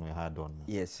discussion we had on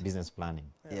Yes. business planning.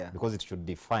 Yeah. Because it should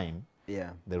define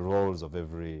Yeah. the roles of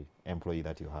every employee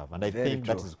that you have. And I Very think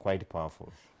that true. is quite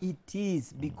powerful. It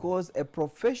is, because a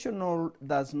professional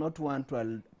does not want to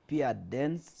appear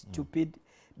dense, stupid,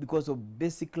 because of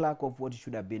basic lack of what he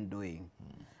should have been doing.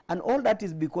 And all that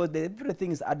is because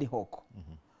everything is ad hoc.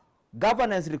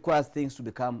 Governance requires things to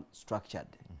become structured.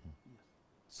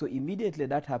 So immediately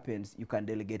that happens, you can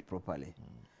delegate properly.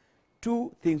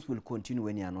 2, things will continue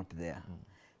when you are not there.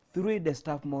 3, the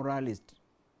staff morale is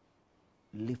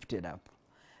lifted up.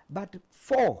 But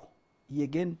 4, he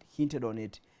again hinted on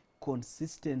it,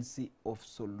 consistency of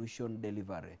solution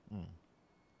delivery.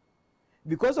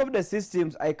 Because of the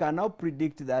systems, I can now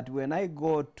predict that when I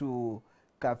go to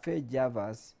Cafe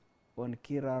Java's on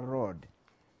Kira Road,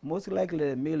 most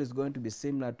likely the meal is going to be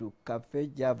similar to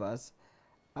Cafe Java's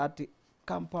at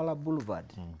Kampala Boulevard.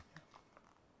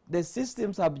 The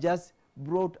systems have just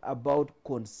brought about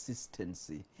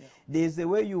consistency. There's a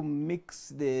way you mix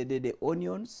the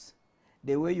onions,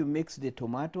 the way you mix the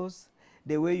tomatoes,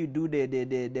 the way you do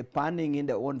the panning in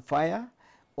the on fire.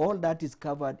 All that is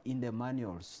covered in the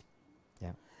manuals.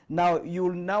 Yeah. Now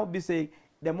you'll now be saying,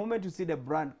 the moment you see the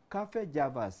brand Cafe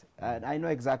Java's, I know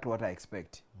exactly what I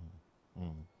expect.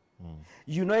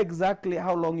 You know exactly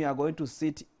how long you are going to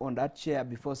sit on that chair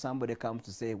before somebody comes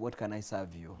to say, what can I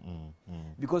serve you?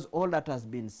 Because all that has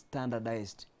been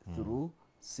standardized through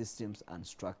systems and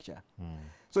structure.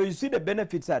 So you see the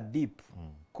benefits are deep.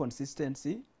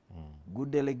 Consistency,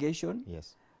 good delegation.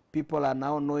 Yes. People are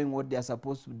now knowing what they are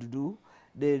supposed to do.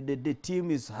 The team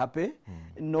is happy.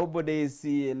 Nobody is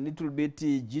a little bit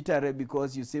jittery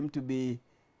because you seem to be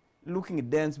looking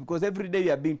dense, because every day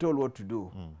you are being told what to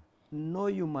do. No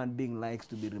human being likes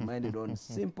to be reminded on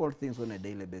simple things on a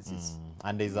daily basis.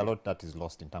 And there's a lot that is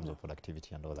lost in terms of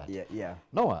productivity and all that. Yeah, yeah.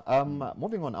 Noah,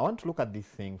 moving on, I want to look at this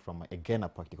thing from, again, a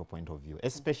practical point of view,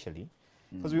 especially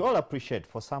because we all appreciate,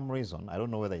 for some reason, I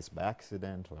don't know whether it's by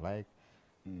accident or like,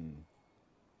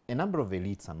 a number of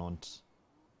elites are not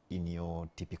in your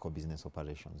typical business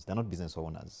operations. They're not business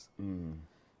owners.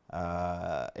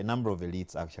 A number of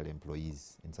elites are actually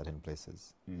employees in certain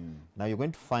places. Now you're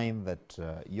going to find that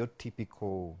your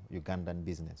typical Ugandan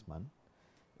businessman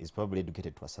is probably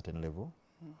educated to a certain level,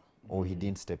 or he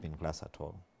didn't step in class at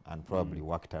all and probably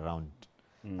worked around.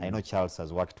 I know Charles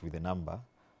has worked with a number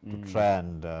to try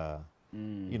and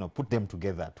you know, put them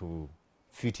together to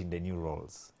fit in the new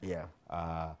roles. Yeah.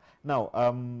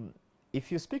 Now, if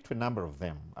you speak to a number of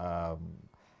them,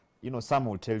 you know, some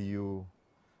will tell you,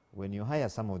 when you hire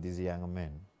some of these young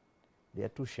men, they are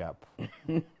too sharp.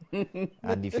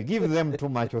 And if you give them too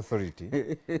much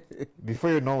authority,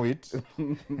 before you know it,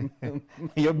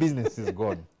 your business is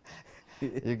gone.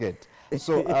 You get.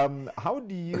 So how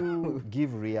do you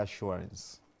give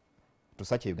reassurance to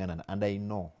such a Ugandan? And I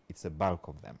know it's a bulk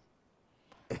of them.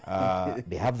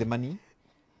 They have the money.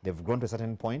 They've grown to a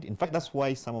certain point. In fact, that's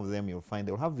why some of them you'll find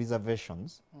they'll have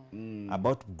reservations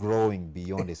about growing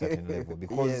beyond a certain level,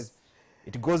 because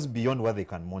it goes beyond what they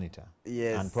can monitor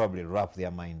and probably wrap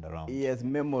their mind around. Yes,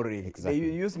 memory. Exactly.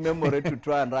 They use memory to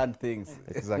try and run things.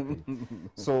 Exactly.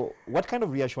 So what kind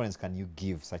of reassurance can you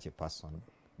give such a person?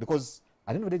 Because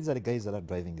at the end of the day, these are the guys that are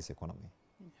driving this economy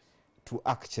to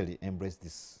actually embrace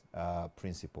this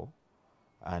principle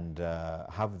and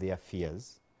have their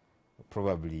fears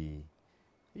probably,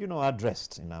 you know,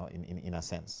 addressed in a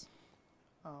sense.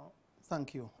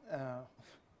 Thank you.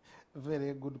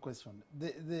 Very good question.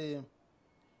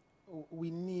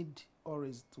 We need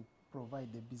always to provide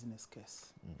a business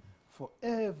case for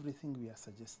everything we are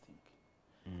suggesting.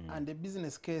 And the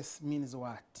business case means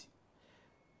what?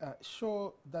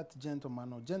 Show that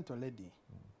gentleman or gentle lady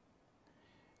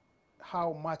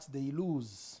how much they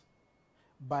lose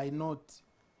by not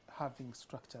having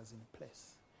structures in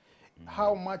place.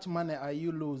 How much money are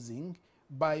you losing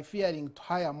by fearing to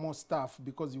hire more staff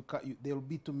because there will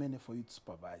be too many for you to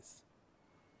supervise?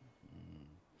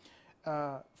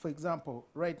 For example,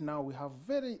 right now we have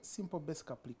very simple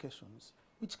basic applications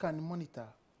which can monitor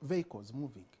vehicles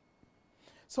moving.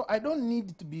 So I don't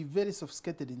need to be very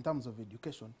sophisticated in terms of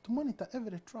education to monitor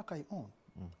every truck I own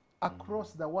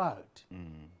across the world.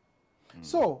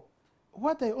 So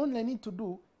what I only need to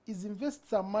do is invest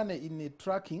some money in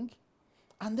tracking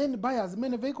and then buy as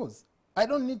many vehicles I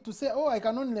don't need to say, oh, I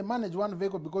can only manage one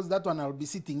vehicle because that one I'll be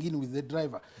sitting in with the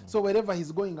driver. So wherever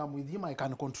he's going, I'm with him, I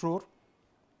can control.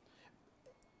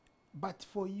 But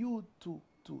for you to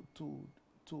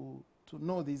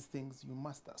know these things, you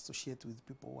must associate with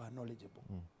people who are knowledgeable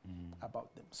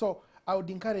about them. So I would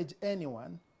encourage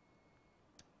anyone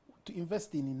to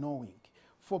invest in knowing.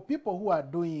 For people who are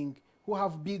who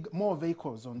have more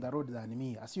vehicles on the road than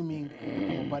me, assuming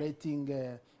I'm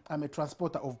operating, I'm a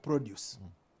transporter of produce.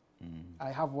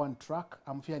 I have one truck,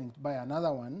 I'm fearing to buy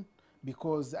another one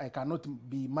because I cannot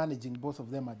be managing both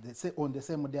of them on the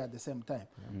same day at the same time.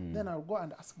 Then I'll go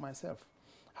and ask myself,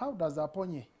 how does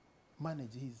Aponye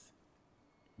manage his?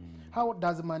 How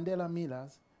does Mandela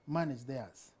Millers manage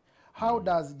theirs? How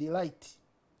does Delight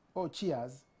or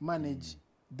Cheers manage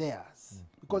theirs?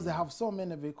 Because they have so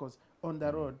many vehicles on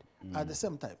the road at the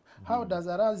same time. How does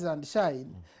Araz and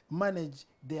Shine manage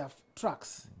their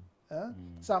trucks?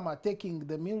 Some are taking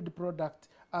the milled product,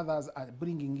 others are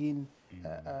bringing in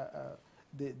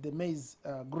the maize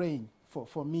grain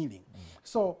for milling.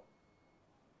 So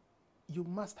you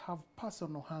must have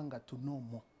personal hunger to know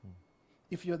more.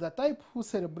 If you're the type who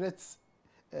celebrates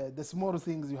the small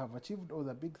things you have achieved or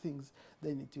the big things,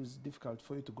 then it is difficult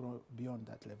for you to grow beyond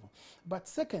that level. But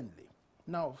secondly,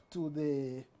 now to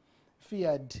the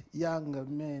feared young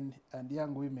men and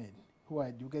young women who are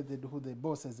educated, who the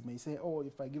bosses may say, oh,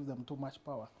 if I give them too much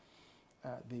power,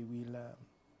 they will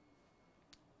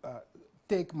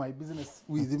take my business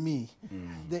with me.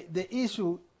 The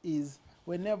issue is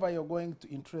whenever you're going to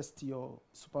interest your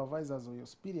supervisors or your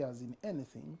superiors in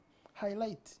anything,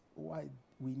 highlight why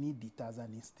we need it as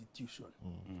an institution.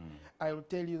 I will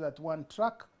tell you that one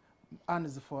truck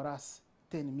earns for us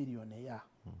 10 million a year.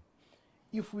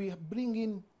 If we bring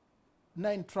in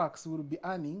 9 trucks, we'll be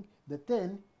earning the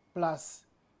 10 plus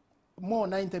more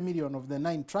 90 million of the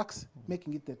 9 trucks,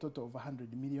 making it a total of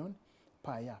 100 million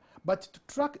per year. But to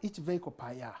track each vehicle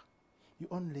per year, you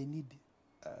only need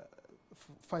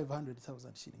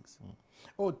 500,000 shillings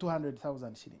or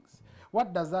 200,000 shillings.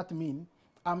 What does that mean?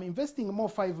 I'm investing more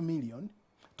 5 million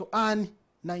to earn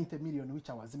 90 million, which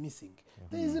I was missing.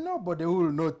 There is nobody who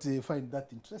will not find that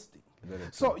interesting.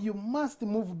 So you must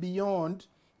move beyond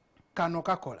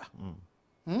Coca-Cola.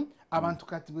 Abantu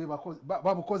kati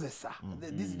babukozesa.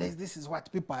 This is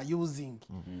what people are using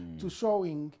to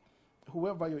showing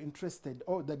whoever you're interested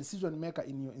or the decision maker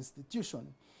in your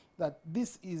institution that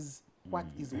this is what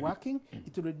is working.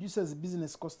 It reduces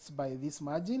business costs by this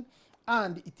margin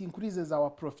and it increases our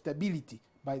profitability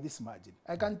by this margin.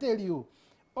 I can tell you,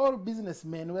 all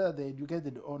businessmen, whether they're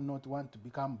educated or not, want to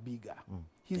become bigger.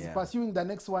 He's pursuing the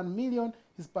next 1 million,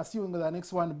 he's pursuing the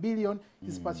next 1 billion,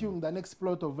 he's pursuing the next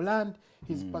plot of land,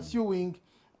 he's pursuing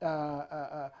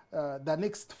the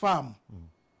next farm.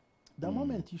 The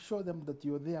moment you show them that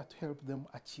you're there to help them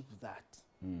achieve that,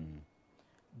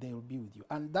 they will be with you.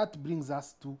 And that brings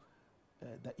us to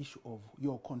the issue of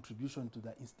your contribution to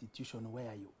the institution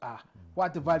where you are.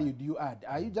 What value do you add?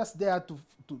 Are you just there to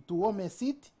warm a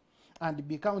seat and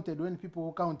be counted when people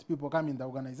who count people come in the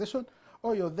organization,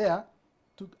 or you're there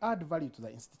to add value to the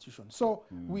institution? So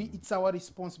it's our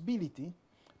responsibility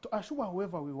to assure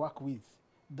whoever we work with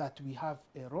that we have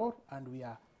a role and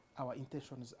our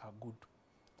intentions are good.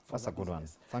 That's a good one.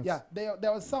 Thanks. Yeah,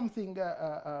 there was something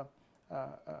Mr.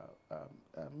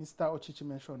 Ochichi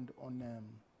mentioned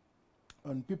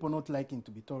on people not liking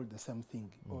to be told the same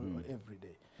thing all every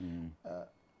day.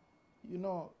 You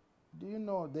know, do you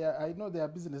know I know there are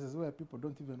businesses where people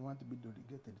don't even want to be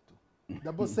delegated to.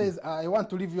 The boss says, I want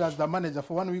to leave you as the manager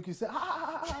for 1 week. You say,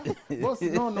 boss,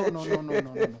 no.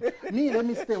 Me, let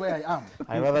me stay where I am.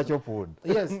 I rather chop wood.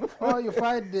 Yes. Or you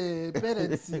find the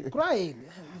parents crying.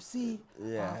 You see,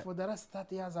 for the last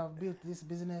 30 years I've built this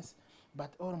business,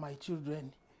 but all my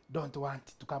children don't want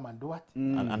to come and do what?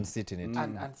 And sit in it.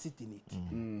 And sit in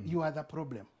it. You are the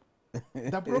problem.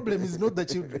 The problem is not the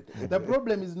children. The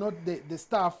problem is not the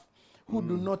staff who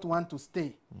do not want to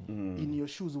stay in your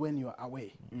shoes when you are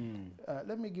away.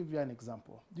 Let me give you an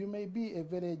example. You may be a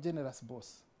very generous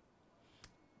boss.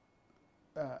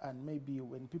 And maybe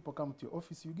when people come to your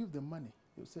office, you give them money.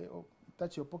 You say, oh,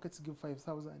 touch your pockets, give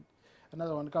 5,000.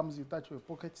 Another one comes, you touch your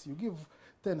pockets, you give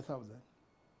 10,000.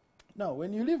 Now,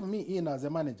 when you leave me in as a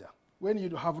manager, when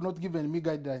you have not given me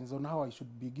guidelines on how I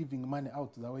should be giving money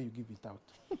out the way you give it out,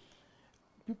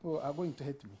 people are going to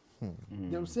hate me.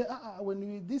 They will say,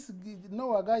 when this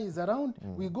Noah guy is around,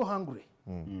 we go hungry.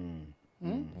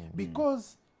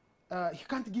 Because he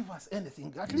can't give us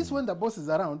anything. At least when the boss is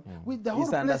around, with the whole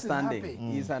place is happy.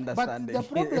 He's understanding. But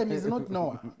the problem is not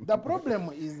Noah. The problem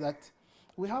is that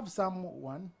we have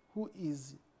someone who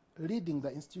is leading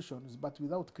the institutions, but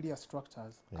without clear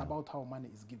structures Yeah. about how money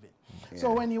is given. Yeah.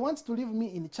 So when he wants to leave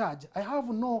me in charge, I have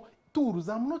no tools.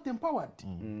 I'm not empowered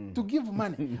to give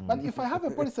money. But if I have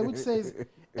a policy which says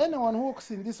anyone who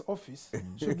works in this office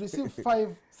should receive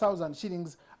 5,000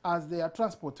 shillings as their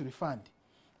transport refund,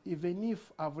 even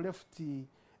if I've left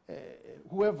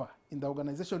whoever in the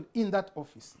organization in that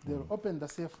office, they'll open the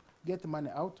safe, get money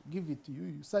out, give it to you,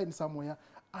 you sign somewhere,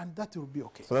 and that will be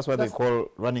okay. So that's why they call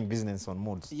running business on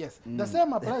moods. Yes, the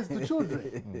same applies to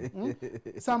children.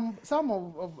 Some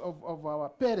of our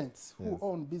parents who Yes.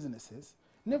 own businesses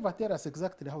never tell us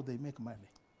exactly how they make money.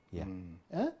 Yeah.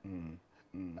 Eh?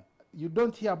 You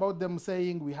don't hear about them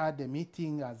saying we had a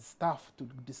meeting as staff to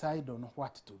decide on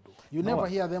what to do. You No, never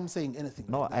hear them saying anything.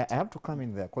 No, like that. I have to come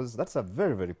in there because that's a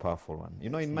very, very powerful one. You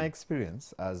know, in my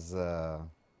experience as a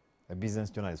business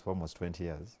journalist for almost 20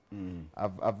 years,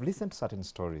 I've listened to certain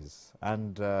stories,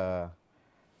 and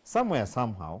somewhere,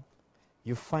 somehow,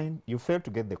 you fail to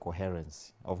get the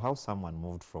coherence of how someone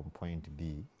moved from point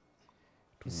B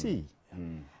to C.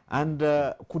 And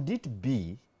could it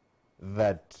be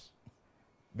that,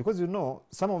 because you know,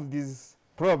 some of these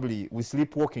probably we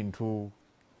sleepwalk into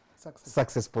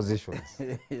success positions.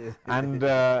 And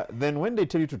then when they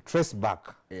tell you to trace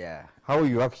back Yeah. how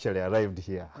you actually arrived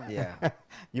here, Yeah.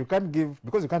 you can't give,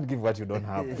 because you can't give what you don't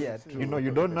have. Yeah, You know,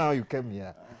 you don't know how you came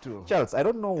here. True. Charles, I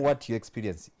don't know what your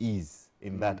experience is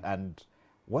in that and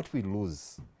what we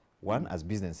lose, one, as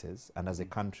businesses and as a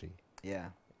country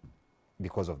Yeah.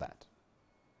 because of that.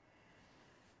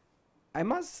 I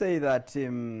must say that,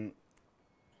 and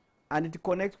it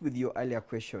connects with your earlier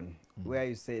question, where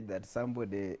you said that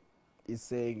somebody is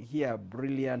saying, here,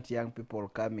 brilliant young people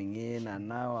coming in, and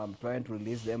now I'm trying to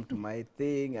release them to my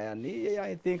thing, and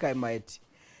I think I might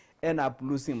end up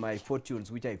losing my fortunes,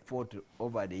 which I fought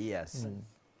over the years.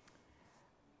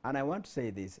 And I want to say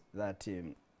this, that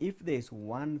if there's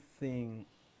one thing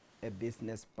a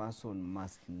business person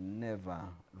must never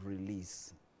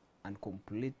release and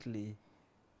completely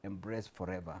embrace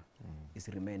forever, is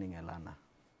remaining a learner.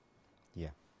 Yeah.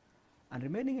 And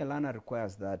remaining a learner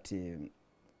requires that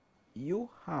you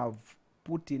have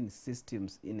put in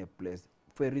systems in a place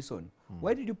for a reason.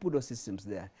 Why did you put those systems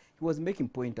there? He was making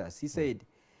pointers. He said,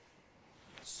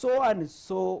 so and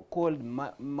so called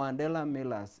Mandela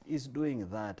Millers is doing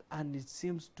that, and it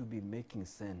seems to be making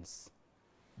sense.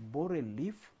 Borrow a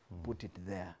leaf, put it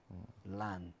there,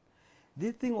 learn.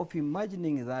 This thing of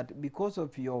imagining that because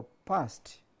of your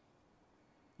past,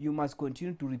 you must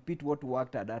continue to repeat what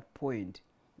worked at that point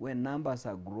when numbers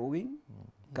are growing,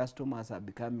 customers are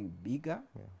becoming bigger,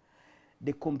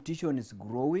 the competition is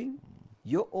growing,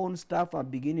 your own staff are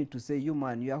beginning to say, you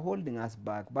man, you are holding us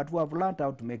back, but we have learned how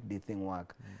to make this thing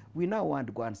work. We now want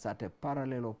to go and start a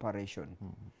parallel operation.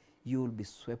 You will be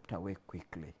swept away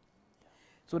quickly.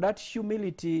 So that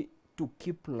humility to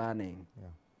keep learning.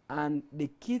 And the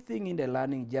key thing in the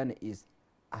learning journey is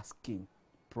asking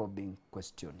probing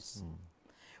questions.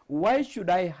 Why should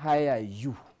I hire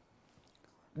you?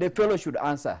 The fellow should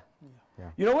answer.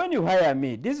 You know, when you hire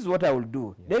me, this is what I will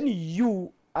do. Then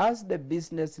you, as the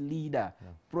business leader,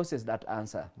 process that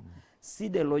answer. See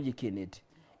the logic in it.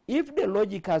 If the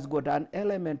logic has got an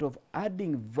element of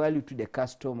adding value to the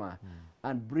customer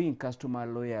and bring customer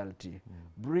loyalty,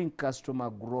 bring customer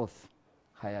growth,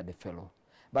 hire the fellow.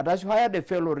 But as you hire the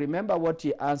fellow, remember what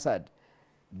he answered.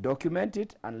 Document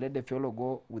it and let the fellow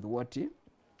go with what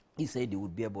he said he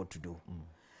would be able to do.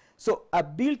 So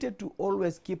ability to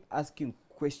always keep asking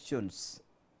questions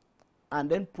and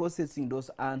then processing those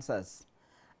answers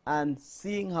and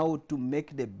seeing how to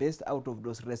make the best out of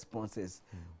those responses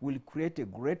will create a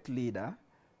great leader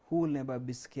who will never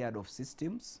be scared of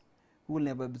systems, who will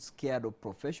never be scared of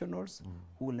professionals,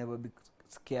 who will never be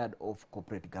scared of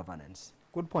corporate governance.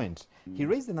 Good point. He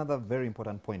raised another very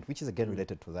important point, which is again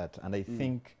related to that, and I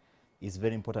think is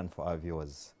very important for our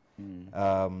viewers.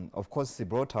 Of course, he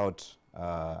brought out,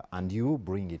 and you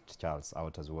bring it, Charles,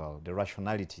 out as well, the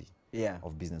rationality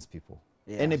of business people.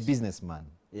 Any businessman,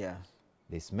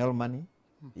 they smell money,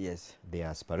 they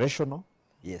are aspirational,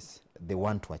 they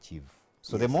want to achieve.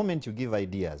 So the moment you give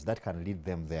ideas that can lead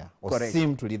them there, or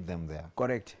seem to lead them there,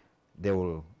 they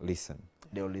will listen.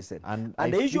 They will listen. And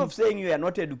the issue of saying you are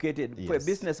not educated for a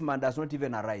businessman does not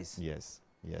even arise.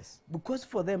 Because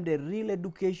for them, the real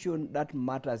education that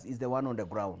matters is the one on the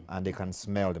ground. And they can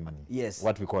smell the money.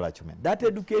 What we call achievement. That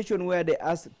education where they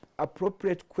ask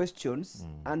appropriate questions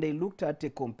and they looked at a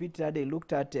computer, they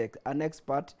looked at an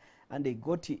expert, and they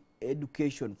got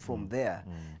education from there.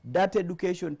 That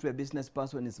education to a business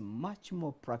person is much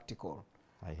more practical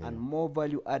and more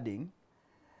value adding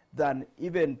than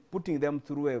even putting them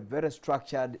through a very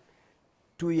structured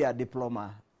 2-year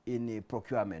diploma in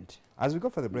procurement. As we go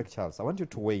for the break, Charles, I want you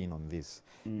to weigh in on this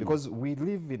because we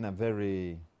live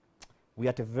in we're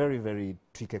at a very, very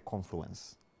tricky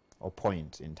confluence or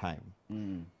point in time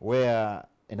where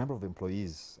a number of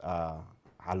employees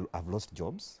have lost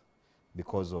jobs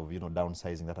because of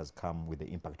downsizing that has come with the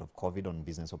impact of COVID on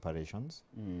business operations.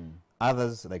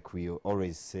 Others, like we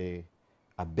always say,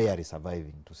 are barely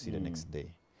surviving to see the next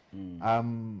day.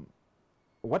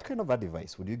 What kind of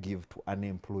advice would you give to an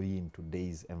employee in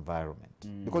today's environment?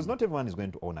 Because not everyone is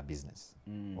going to own a business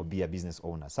or be a business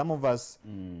owner. Some of us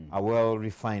are well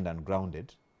refined and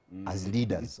grounded as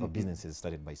leaders of businesses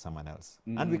started by someone else.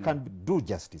 And we can do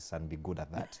justice and be good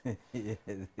at that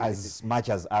as much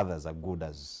as others are good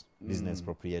as business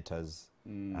proprietors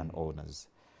and owners.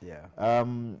 Yeah.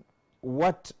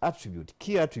 What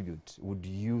key attribute would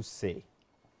you say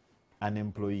an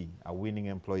employee, a winning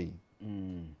employee,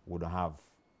 would have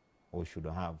or should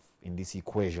have in this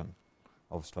equation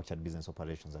of structured business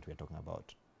operations that we're talking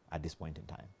about at this point in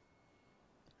time?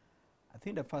 I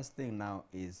think the first thing now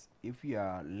is if you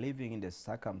are living in the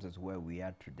circumstances where we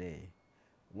are today,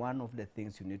 one of the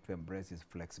things you need to embrace is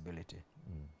flexibility.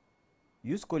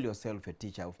 You call yourself a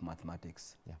teacher of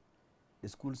mathematics. Yeah. The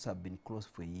schools have been closed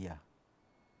for a year.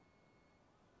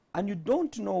 And you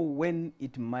don't know when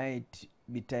it might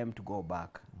be time to go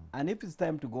back. And if it's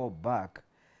time to go back,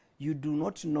 you do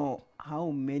not know how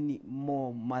many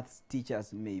more maths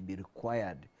teachers may be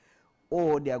required.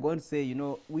 Or they are going to say,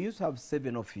 we used to have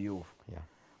 7 of you. Yeah.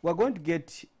 We're going to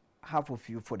get half of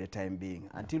you for the time being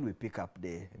until we pick up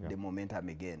the momentum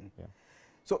again. Yeah.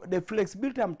 So the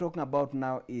flexibility I'm talking about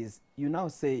now is you now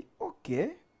say,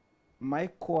 okay, my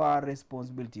core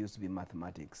responsibility used to be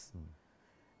mathematics,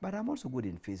 but I'm also good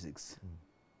in physics.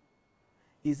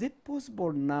 Is it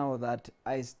possible now that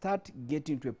I start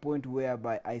getting to a point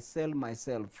whereby I sell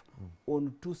myself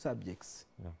on 2 subjects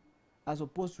as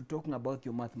opposed to talking about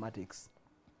your mathematics?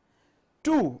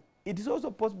 2, it is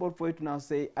also possible for you to now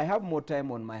say, I have more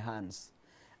time on my hands.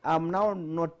 I'm now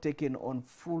not taken on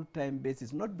full-time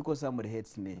basis, not because somebody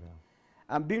hates me.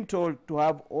 I'm being told to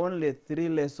have only 3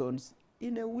 lessons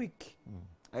in a week.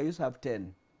 I used to have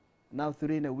 10, now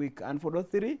 3 in a week. And for those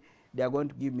 3, they are going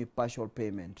to give me partial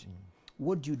payment.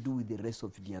 What do you do with the rest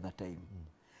of the other time?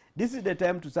 This is the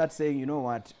time to start saying, you know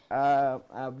what, I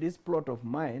have this plot of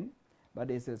mine, but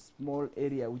there's a small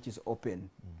area which is open.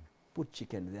 Put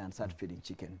chicken there and start feeding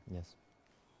chicken. Yes.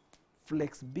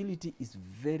 Flexibility is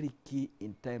very key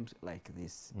in times like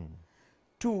this.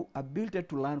 2, ability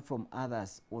to learn from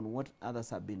others on what others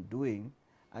have been doing,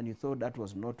 and you thought that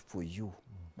was not for you,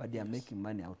 but they are making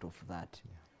money out of that.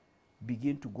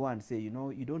 Begin to go and say,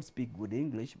 you don't speak good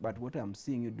English, but what I'm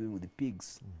seeing you doing with the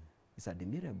pigs is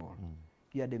admirable.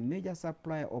 You are the major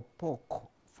supplier of pork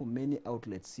for many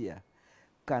outlets here.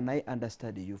 Can I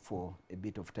understudy you for a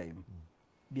bit of time?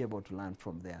 Be able to learn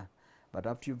from there. But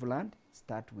after you've learned,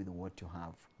 start with what you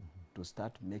have to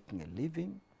start making a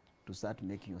living, to start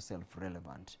making yourself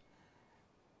relevant.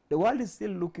 The world is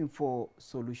still looking for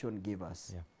solution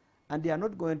givers. And they are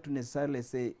not going to necessarily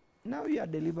say, now you are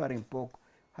delivering pork.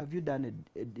 Have you done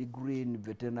a degree in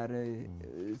veterinary,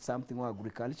 something or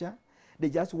agriculture? They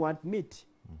just want meat.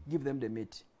 Give them the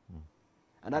meat.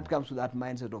 And that comes with that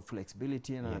mindset of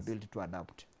flexibility and an ability to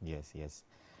adapt. Yes, yes.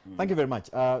 Thank you very much.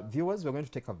 Viewers, we're going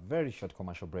to take a very short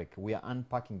commercial break. We are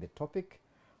unpacking the topic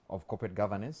of corporate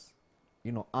governance,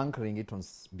 anchoring it on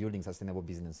building sustainable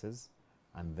businesses,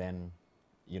 and then,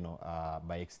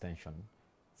 by extension,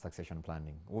 succession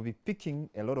planning. We'll be picking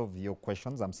a lot of your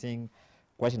questions. I'm seeing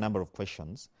quite a number of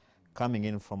questions coming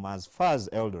in from as far as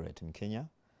Eldoret in Kenya.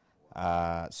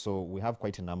 So we have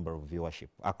quite a number of viewership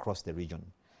across the region.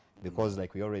 Because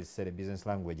like we already said, a business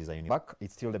language is a unique.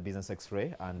 It's still the business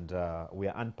X-ray, and we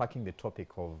are unpacking the topic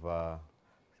of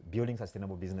building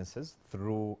sustainable businesses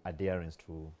through adherence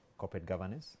to corporate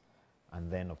governance,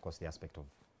 and then of course the aspect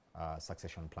of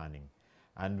succession planning.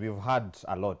 And we've had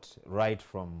a lot, right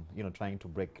from trying to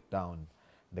break down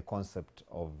the concept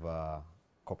of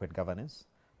corporate governance,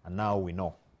 and now we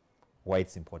know why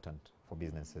it's important for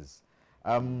businesses.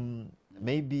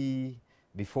 Maybe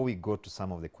before we go to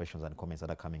some of the questions and comments that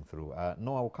are coming through,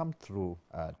 no, I'll come through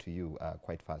to you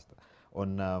quite fast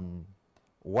on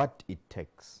what it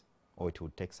takes, or it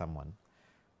would take someone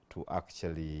to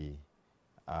actually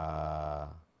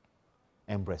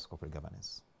embrace corporate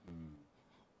governance.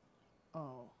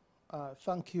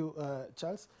 Thank you,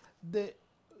 Charles. The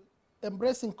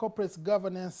embracing corporate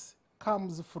governance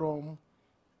comes from,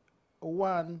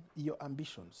 one, your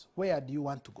ambitions. Where do you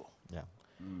want to go? Yeah.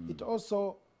 It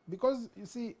also, because you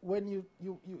see, when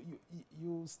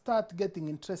you start getting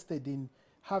interested in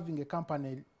having a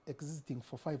company existing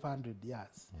for 500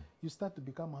 years, you start to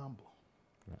become humble.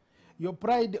 Your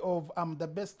pride of I'm the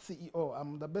best CEO,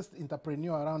 I'm the best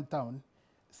entrepreneur around town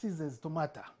ceases to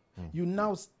matter. You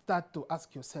now start to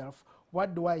ask yourself,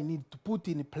 what do I need to put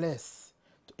in place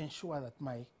to ensure that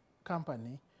my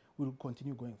company will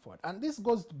continue going forward? And this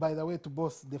goes, by the way, to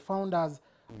both the founders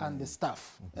and the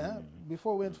staff.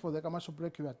 Before we went for the commercial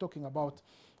break, we were talking about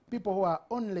people who are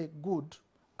only good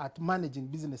at managing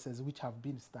businesses which have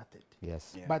been started.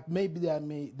 Yes. Yeah. But maybe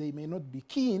they may not be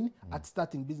keen at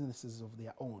starting businesses of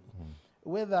their own.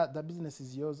 Whether the business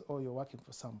is yours or you're working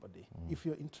for somebody, if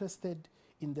you're interested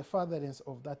in the furtherance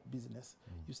of that business,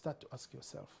 you start to ask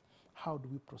yourself, how do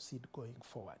we proceed going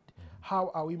forward?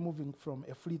 How are we moving from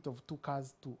a fleet of 2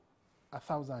 cars to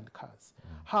 1,000 cars?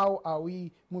 How are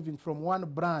we moving from one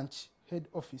branch head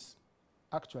office,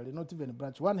 actually not even a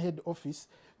branch, one head office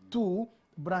to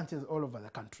branches all over the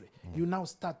country? You now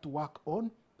start to work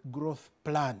on growth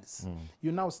plans.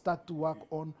 You now start to work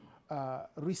on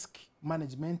risk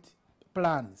management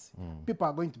plans. People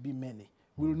are going to be many.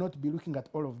 We will not be looking at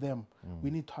all of them.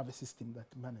 We need to have a system that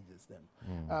manages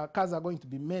them. Cars are going to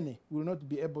be many. We will not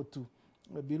be able to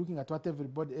be looking at what every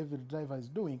driver is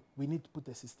doing. We need to put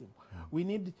a system.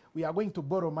 We are going to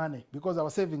borrow money because our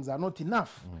savings are not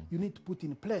enough. You need to put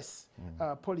in place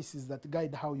policies that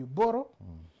guide how you borrow,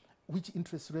 which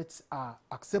interest rates are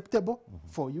acceptable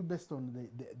for you based on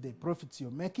the profits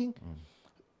you're making.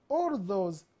 All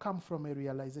those come from a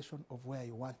realization of where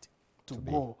you want to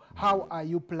go. How are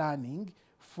you planning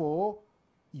for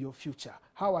your future?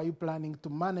 How are you planning to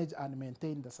manage and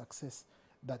maintain the success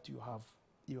that you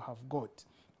have got?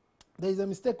 There is a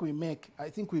mistake we make. I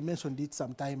think we mentioned it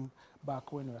some time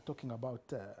back when we were talking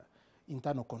about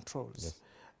internal controls.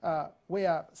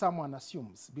 Where someone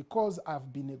assumes, because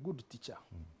I've been a good teacher,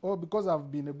 or because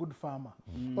I've been a good farmer,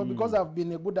 or because I've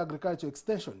been a good agricultural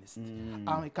extensionist,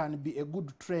 I can be a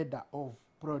good trader of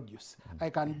produce. I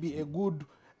can be a good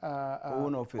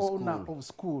owner of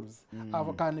schools. I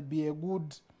can be a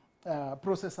good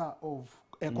processor of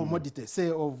a commodity, say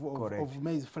of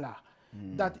maize flour.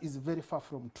 That is very far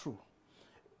from true,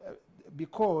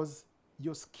 because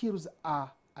your skills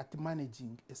are at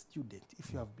managing a student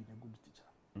if you have been a good teacher.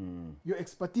 Your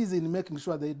expertise in making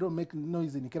sure they don't make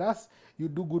noise in class, you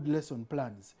do good lesson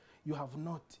plans. You have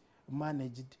not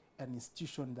managed an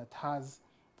institution that has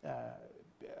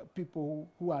people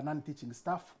who are non-teaching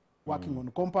staff working on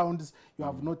compounds. You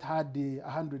have not had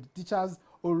 100 teachers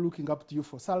all looking up to you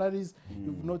for salaries.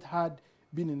 You've not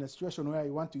been in a situation where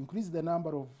you want to increase the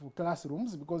number of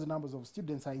classrooms because the numbers of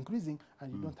students are increasing,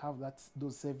 and you don't have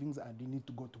those savings, and you need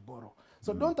to go to borrow.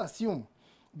 So don't assume,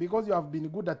 because you have been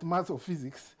good at math or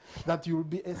physics, that you'll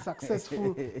be a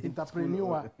successful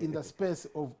entrepreneur in the space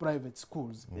of private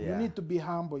schools. You need to be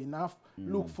humble enough,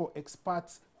 look for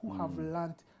experts who have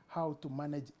learned how to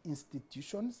manage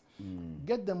institutions,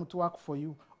 get them to work for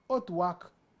you, or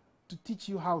to teach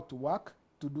you how to work,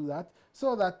 to do that,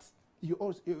 so that you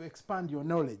expand your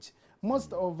knowledge.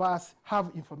 Most of us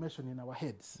have information in our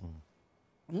heads.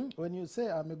 When you say,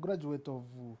 I'm a graduate of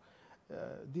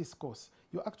this course,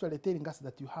 you're actually telling us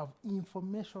that you have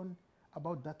information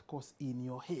about that course in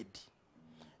your head.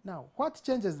 Now, what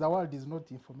changes the world is not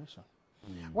information.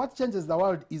 What changes the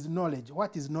world is knowledge.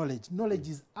 What is knowledge? Knowledge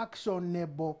is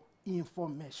actionable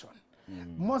information.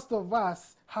 Most of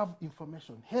us have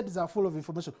information. Heads are full of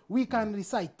information. We can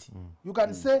recite. You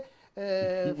can say,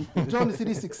 John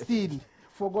 3:16,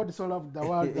 for God so loved the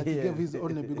world that he gave his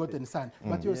only begotten son.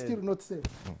 But you're still not saved.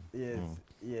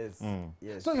 Yes.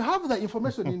 So you have the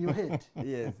information in your head.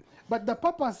 Yes. But the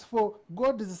purpose for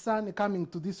God's son coming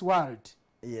to this world,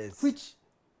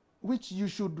 which you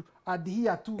should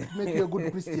adhere to make you a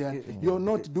good Christian, you're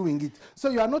not doing it. So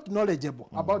you are not knowledgeable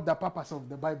about the purpose of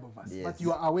the Bible verse, but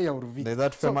you are aware of it.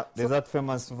 There's that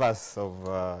famous verse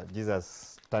of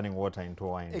Jesus turning water into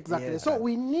wine. Exactly. So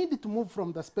we need to move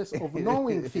from the space of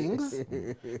knowing things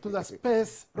to the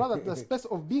space, rather the space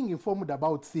of being informed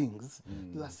about things,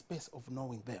 to the space of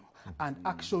knowing them and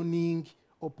actioning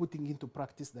or putting into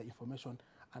practice the information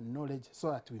and knowledge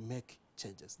so that we make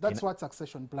changes. That's what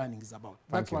succession planning is about.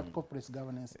 That's what corporate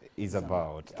governance is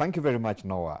about. Thank you very much,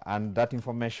 Noah. And that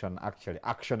information, actually,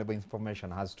 actionable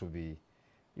information, has to be,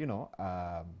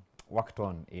 worked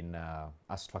on in a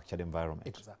structured environment.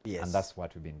 Exactly. And that's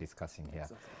what we've been discussing here.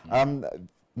 Exactly.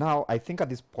 Now, I think at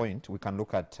this point, we can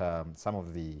look at some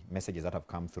of the messages that have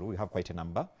come through. We have quite a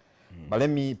number. But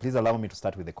please allow me to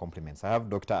start with the compliments. I have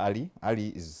Dr. Ali. Ali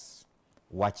is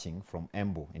watching from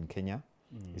Embu in Kenya.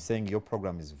 He's saying your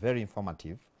program is very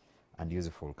informative and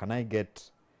useful. Can I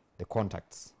get the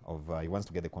contacts of, he wants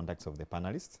to get the contacts of the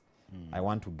panelists. I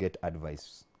want to get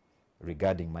advice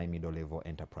regarding my middle level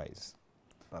enterprise.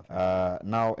 Perfect.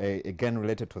 Now, again,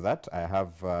 related to that, I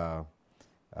have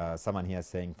someone here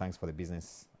saying thanks for the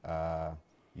business.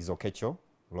 Is Okecho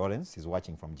Lawrence is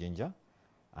watching from Ginger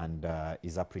and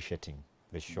is appreciating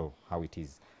the show, how it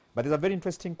is. But there's a very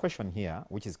interesting question here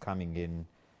which is coming in,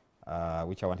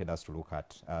 which I wanted us to look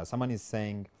at. Someone is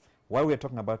saying, while we're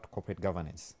talking about corporate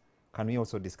governance, can we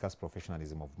also discuss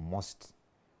professionalism of most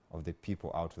of the people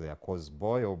out there? Because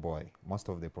boy, oh boy, most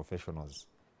of the professionals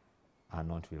are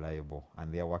not reliable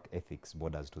and their work ethics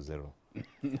borders to zero.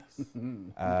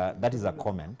 That is a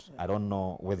comment. I don't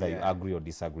know whether you agree or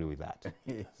disagree with that.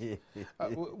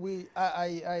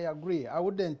 I agree. I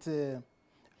wouldn't.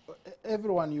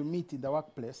 Everyone you meet in the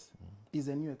workplace is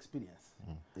a new experience.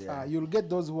 Yeah. You'll get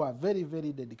those who are very,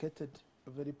 very dedicated,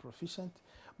 very proficient,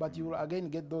 but you will again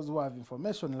get those who have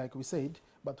information, like we said,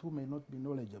 but who may not be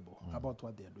knowledgeable about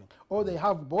what they are doing. Or they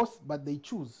have both, but they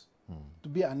choose to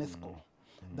be unethical.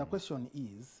 The question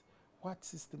is, what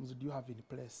systems do you have in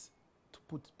place to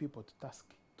put people to task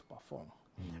to perform?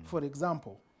 For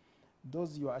example,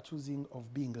 those you are choosing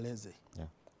of being lazy,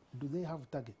 do they have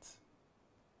targets?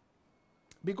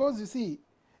 Because you see,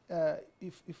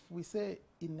 if we say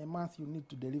in a month you need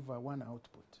to deliver one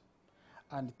output,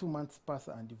 and 2 months pass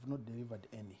and you've not delivered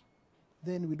any,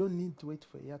 then we don't need to wait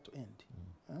for a year to end.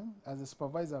 As a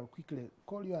supervisor, I'll quickly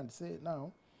call you and say,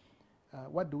 now,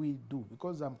 what do we do?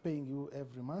 Because I'm paying you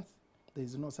every month, there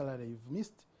is no salary you've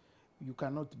missed, you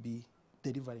cannot be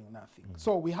delivering nothing.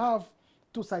 So we have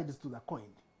two sides to the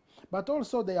coin. But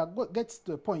also there gets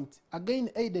to a point, again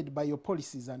aided by your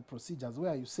policies and procedures,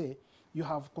 where you say you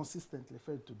have consistently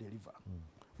failed to deliver.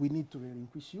 We need to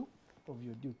relinquish you of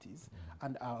your duties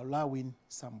and are allowing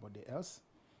somebody else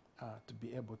to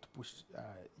be able to push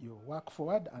your work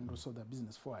forward and also the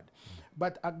business forward.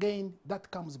 But again,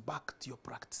 that comes back to your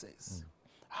practices.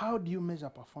 How do you measure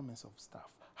performance of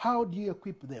staff? How do you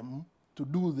equip them to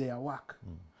do their work?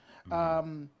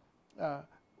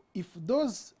 If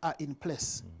those are in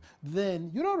place,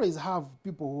 then you always have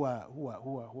people who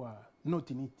are not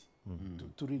in it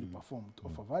to really perform, to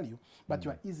offer value. But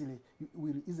you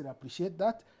will easily appreciate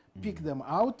that, pick them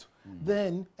out,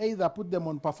 then either put them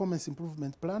on performance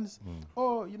improvement plans,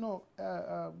 or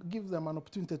give them an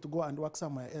opportunity to go and work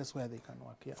somewhere else where they can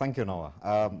work. Yeah. Thank you, Noah.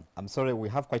 I'm sorry, we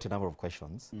have quite a number of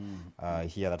questions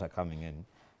here that are coming in.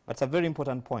 But it's a very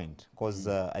important point, because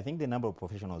I think the number of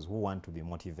professionals who want to be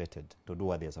motivated to do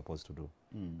what they're supposed to do.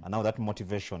 And now that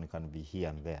motivation can be here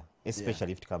and there,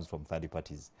 especially if it comes from third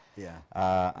parties.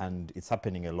 And it's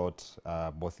happening a lot,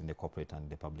 both in the corporate and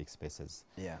the public spaces.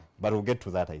 But we'll get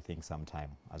to that, I think,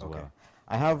 sometime as well.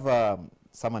 I have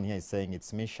someone here is saying,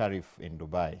 it's me, Sharif, in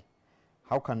Dubai.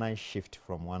 How can I shift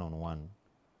from one-on-one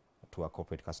to a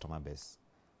corporate customer base?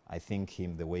 I think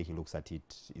the way he looks at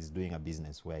it, is doing a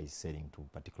business where he's selling to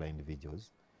particular individuals.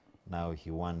 Now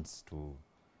he wants to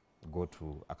go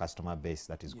to a customer base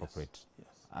that is corporate.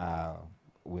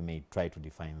 We may try to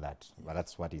define that, but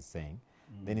that's what he's saying.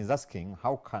 Then he's asking,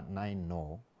 how can I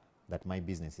know that my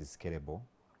business is scalable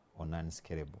or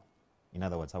non-scalable? In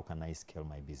other words, how can I scale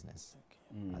my business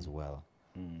as well?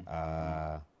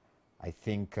 I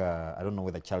think, I don't know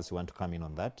whether Charles, you want to come in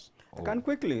on that? I can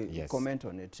quickly comment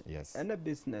on it. Yes. Any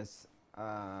business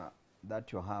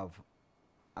that you have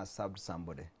has served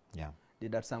somebody.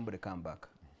 Did that somebody come back?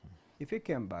 If he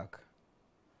came back,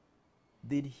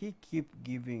 did he keep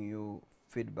giving you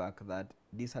feedback that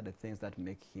these are the things that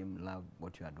make him love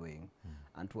what you are doing,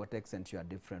 and to what extent you are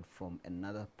different from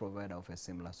another provider of a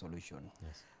similar solution?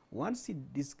 Once it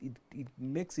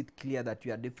makes it clear that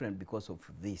you are different because of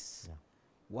this,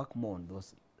 work more on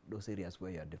those areas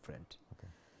where you are different.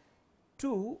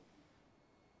 Two,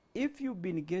 if you've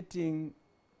been getting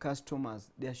customers,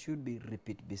 there should be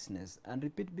repeat business, and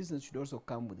repeat business should also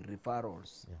come with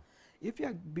referrals. If you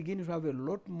are beginning to have a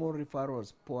lot more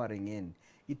referrals pouring in,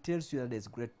 it tells you that there's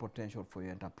great potential for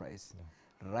your enterprise.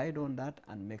 Ride on that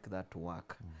and make that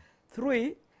work.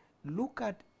 Three, look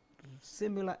at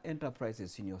similar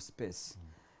enterprises in your space.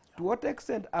 To what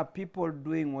extent are people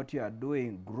doing what you are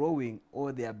doing, growing,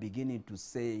 or they are beginning to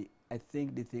say, I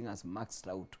think the thing has maxed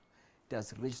out, it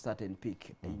has reached certain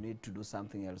peak, and you need to do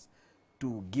something else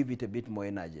to give it a bit more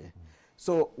energy.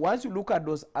 So once you look at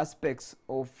those aspects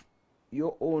of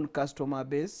your own customer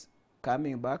base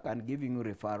coming back and giving you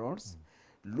referrals,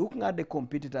 looking at the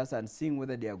competitors and seeing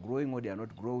whether they are growing or they are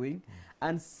not growing,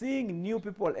 and seeing new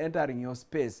people entering your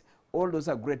space, all those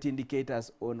are great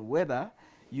indicators on whether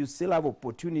you still have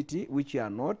opportunity which you are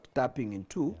not tapping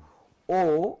into,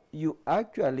 or you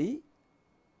actually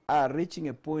are reaching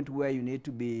a point where you need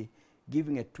to be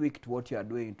giving a tweak to what you are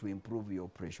doing to improve your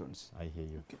operations. I hear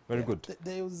you. Very good.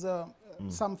 There was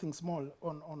something small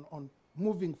on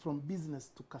moving from business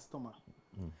to customer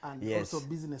and Yes. also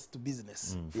business to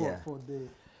business Yeah. for the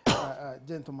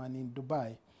gentleman in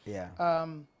Dubai. Yeah.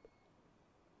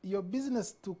 Your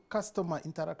business to customer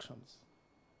interactions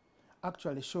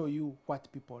actually show you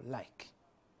what people like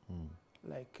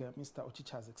Mr.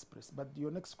 Ochicha has expressed. But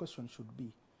your next question should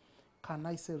be, can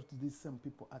I sell to these same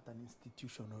people at an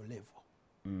institutional level?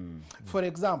 For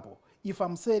example, if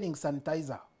I'm selling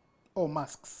sanitizer or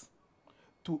masks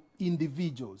to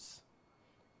individuals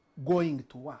going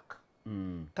to work,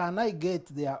 can I get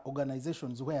their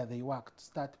organizations where they work to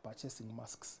start purchasing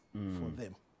masks for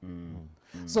them?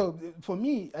 So for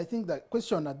me, I think the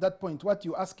question at that point, what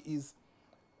you ask is,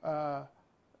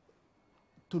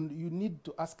 you need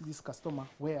to ask this customer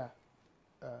where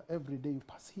every day you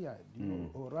pass here, do you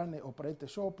operate a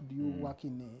shop? Do you work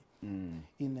in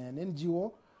an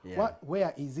NGO? Yeah.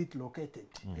 Where is it located?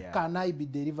 Yeah. Can I be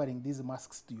delivering these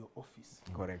masks to your office?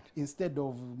 Correct. Instead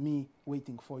of me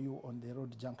waiting for you on the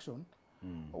road junction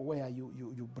where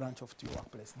you branch off to your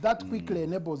workplace. That quickly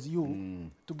enables you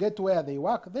to get where they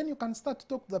work. Then you can start to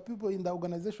talk to the people in the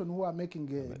organization who are making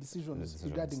decisions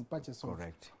regarding purchase of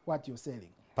Correct. what you're selling.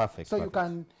 Perfect. So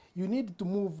perfect. you need to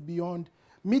move beyond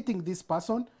meeting this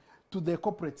person to the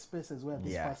corporate spaces where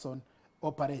this Yeah. person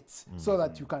operates, so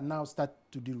that you can now start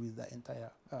to deal with the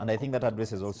entire. And I think that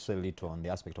addresses also a little on the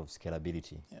aspect of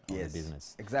scalability of the Yes.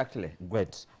 business. Exactly.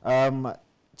 Great.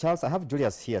 Charles, I have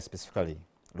Julius here specifically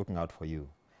looking out for you.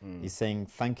 He's saying,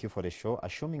 thank you for the show.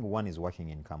 Assuming one is working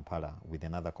in Kampala with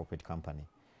another corporate company,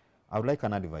 I would like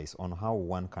an advice on how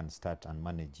one can start and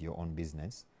manage your own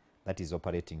business that is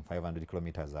operating 500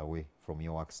 kilometers away from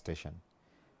your workstation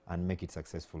and make it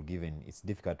successful, given it's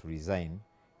difficult to resign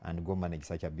and go manage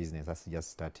such a business that's just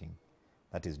starting.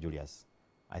 That is Julius.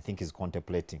 I think he's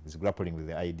contemplating, he's grappling with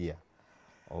the idea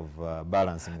of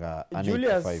balancing an 8 to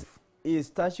Julius 5. is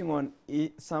touching on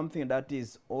something that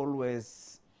is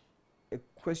always a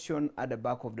question at the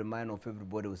back of the mind of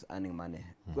everybody who's earning money.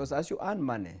 Because as you earn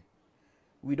money,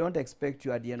 we don't expect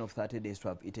you at the end of 30 days to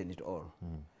have eaten it all.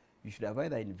 You should have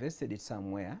either invested it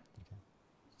somewhere,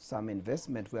 some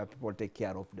investment where people take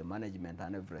care of the management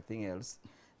and everything else.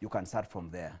 You can start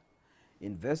from there.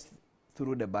 Invest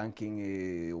through the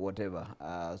banking,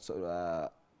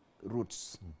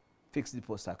 routes, fixed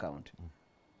deposit account,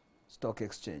 stock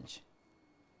exchange,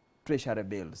 treasury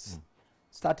bills.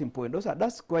 Starting point,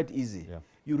 that's quite easy. Yeah.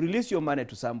 You release your money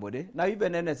to somebody. Now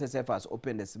even NSSF has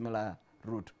opened a similar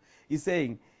route. It's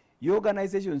saying your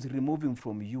organization is removing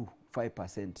from you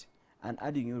 5% and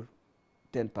adding you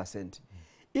 10%.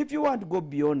 If you want to go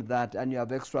beyond that and you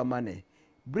have extra money,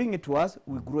 bring it to us,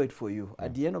 we grow it for you.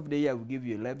 At the end of the year, we give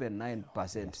you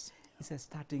 9%. It's a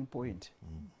starting point.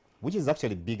 Which is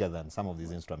actually bigger than some of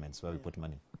these instruments where we put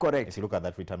money. Correct. If you look at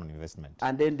that return on investment.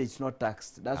 And then it's not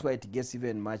taxed. That's why it gets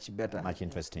even much better. Much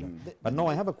interesting. But no,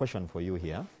 I have a question for you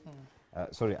here.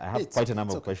 Sorry, I have quite a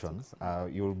number of questions.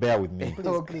 You'll bear with me.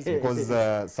 Please.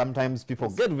 Because sometimes people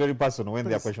get very personal when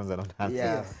their questions are not answered.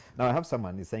 Yeah. Now, I have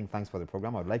someone who's saying, thanks for the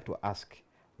program. I would like to ask,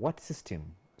 what system,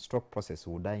 stroke process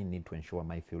would I need to ensure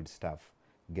my field staff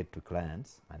get to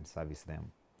clients and service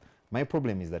them? My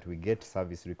problem is that we get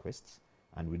service requests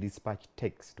and we dispatch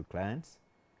texts to clients.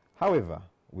 However,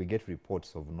 we get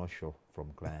reports of no-show from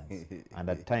clients. And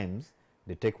at times,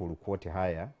 the tech will quote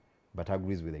higher, but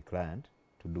agrees with the client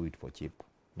to do it for cheap.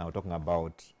 Now, talking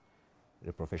about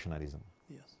the professionalism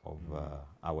of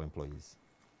our employees.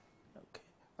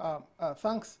 Okay.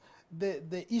 Thanks.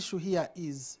 The issue here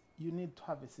is you need to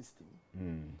have a system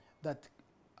that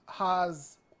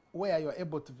has where you're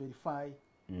able to verify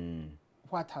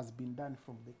what has been done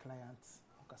from the client's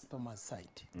or customer's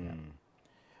side.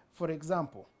 For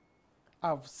example,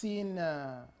 I've seen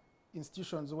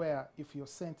institutions where if you're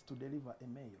sent to deliver a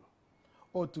mail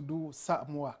or to do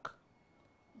some work,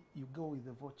 you go with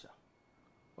a voucher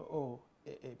or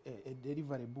a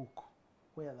delivery book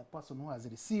where the person who has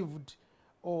received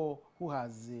or who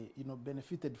has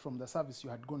benefited from the service you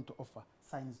had gone to offer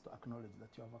signs to acknowledge that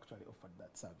you have actually offered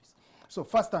that service. So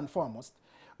first and foremost,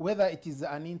 whether it is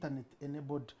an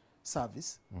internet-enabled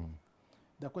service,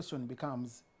 the question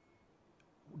becomes,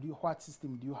 what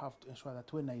system do you have to ensure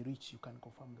that when I reach, you can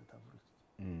confirm that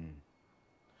I've reached?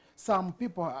 Some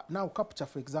people now capture,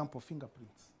 for example,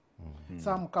 fingerprints.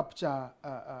 Some capture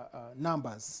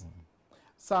numbers.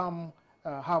 Some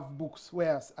have books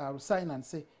where I'll sign and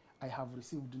say, I have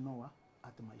received Noah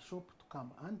at my shop to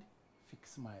come and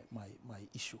fix my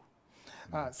issue.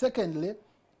 Secondly,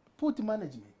 put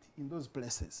management in those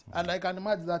places. And I can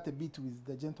imagine that a bit with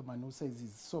the gentleman who says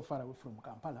he's so far away from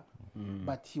Kampala,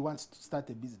 but he wants to start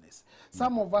a business.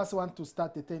 Some of us want to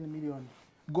start a $10 million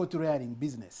goat rearing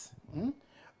business,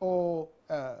 or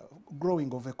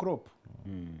growing of a crop,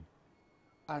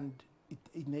 and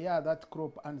in a year that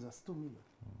crop earns us 2 million,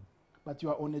 but you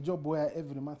are on a job where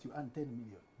every month you earn 10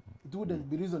 million. It wouldn't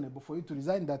be reasonable for you to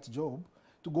resign that job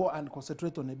to go and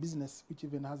concentrate on a business which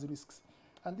even has risks.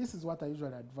 And this is what I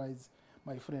usually advise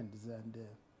my friends and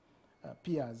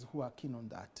peers who are keen on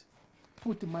that.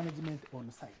 Put management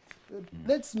on site.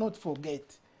 Let's not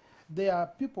forget, there are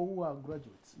people who are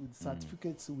graduates with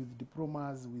certificates, with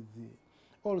diplomas, with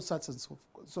all sorts of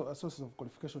sources of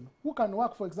qualification, who can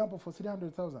work, for example, for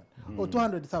 300,000 or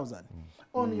 200,000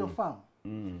 on your farm.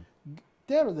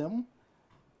 Tell them,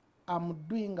 I'm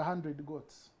doing 100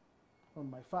 goats on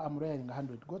my farm. I'm rearing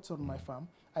 100 goats on my farm.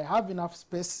 I have enough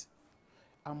space.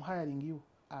 I'm hiring you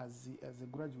as a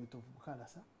graduate of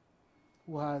Bukalasa,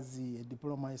 who has a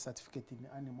diploma, a certificate in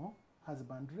animal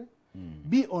husbandry.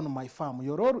 Be on my farm.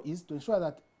 Your role is to ensure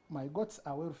that my goats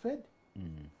are well fed.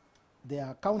 They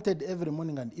are counted every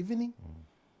morning and evening.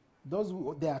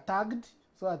 They are tagged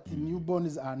so that the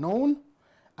newborns are known,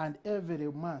 and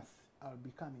every month I'll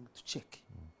be coming to check.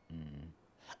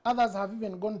 Others have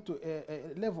even gone to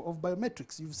a level of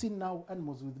biometrics. You've seen now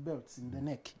animals with belts in the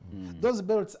neck. Those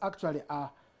belts actually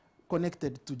are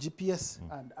connected to GPS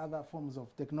and other forms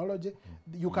of technology.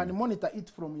 You can monitor it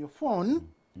from your phone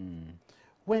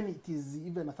when it is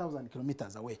even 1,000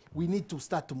 kilometers away. We need to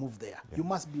start to move there. You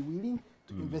must be willing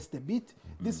to invest a bit.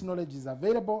 This knowledge is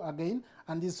available again,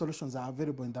 and these solutions are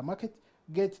available in the market.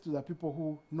 Get to the people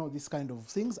who know this kind of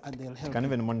things, and they'll help. You can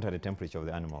even monitor the temperature of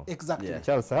the animal. Exactly. Yeah.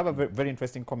 Charles, I have a very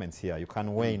interesting comments here. You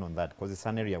can weigh in on that because it's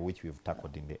an area which we've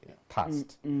tackled in the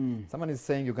past. Someone is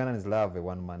saying Ugandans love a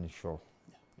one-man show.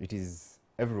 It is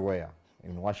everywhere,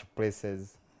 in worship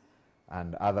places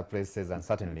and other places, and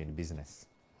certainly in business.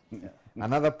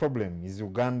 Another problem is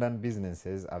Ugandan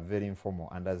businesses are very informal,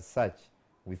 and as such,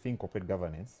 we think corporate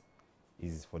governance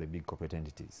is for the big corporate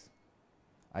entities.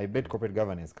 I bet corporate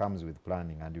governance comes with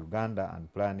planning, and Uganda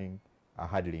and planning are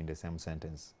hardly in the same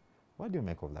sentence. What do you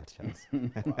make of that, Charles?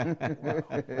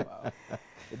 Wow.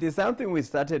 It is something we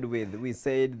started with. We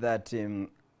said that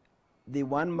the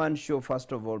one-man show,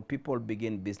 first of all, people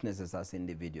begin businesses as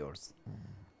individuals.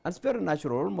 And it's very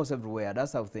natural, almost everywhere.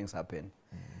 That's how things happen.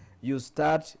 You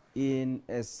start in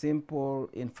a simple,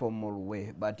 informal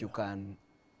way, but you can,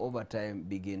 over time,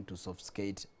 begin to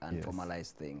sophisticate and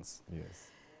formalize things. Yes.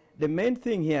 The main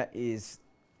thing here is,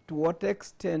 to what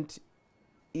extent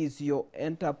is your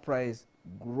enterprise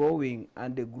growing,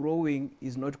 and the growing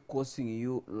is not causing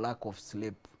you lack of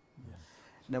sleep.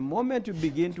 The moment you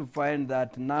begin to find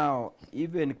that now,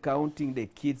 even counting the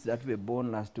kids that were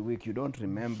born last week, you don't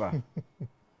remember,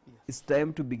 it's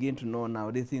time to begin to know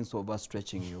now this thing's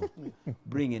overstretching you.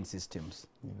 Bring in systems.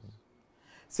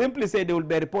 Simply say there will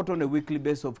be a report on a weekly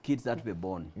basis of kids that were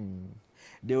born.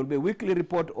 There will be a weekly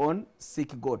report on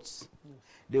sick goats.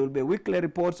 There will be weekly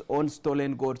reports on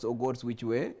stolen goats or goats which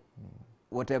were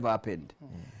whatever happened.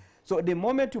 So the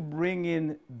moment you bring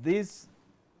in these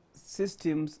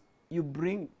systems, you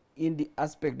bring in the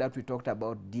aspect that we talked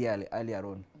about earlier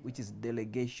on, which is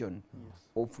delegation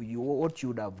of what you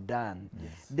would have done.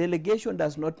 Delegation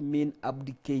does not mean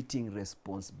abdicating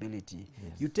responsibility.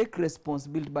 You take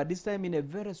responsibility, but this time in a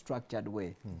very structured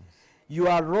way.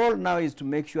 Your role now is to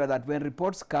make sure that when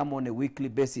reports come on a weekly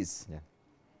basis,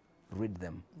 read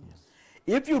them.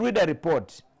 If you read a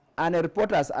report and a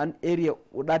report has an area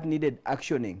that needed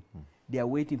actioning, they are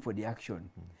waiting for the action.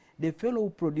 The fellow who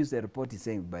produced the report is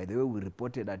saying, by the way, we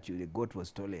reported that the goat was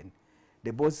stolen.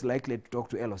 The boss is likely to talk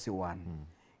to LOC1.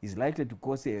 Is likely to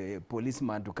cause a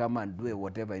policeman to come and do a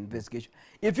whatever investigation.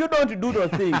 If you don't do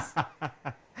those things,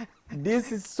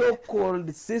 these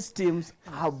so-called systems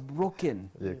are broken.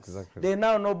 Exactly. They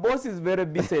now know boss is very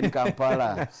busy in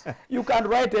Kampala. You can't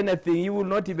write anything. You will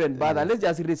not even bother. Let's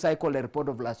just recycle a report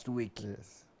of last week.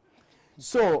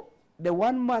 So the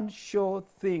one-man show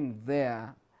thing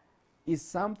there is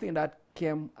something that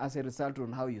came as a result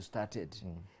on how you started.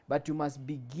 But you must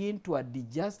begin to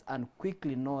adjust and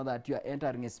quickly know that you are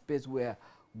entering a space where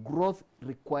growth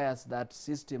requires that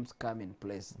systems come in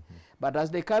place. But as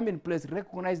they come in place,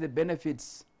 recognize the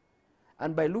benefits.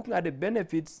 And by looking at the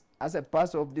benefits as a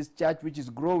part of this church which is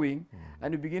growing,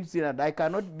 and you begin to see that I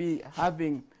cannot be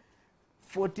having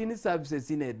 14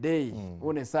 services in a day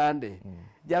on a Sunday.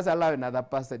 Just allow another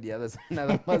pastor the other side,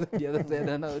 another pastor the other side,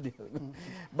 another the other.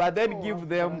 But then give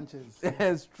them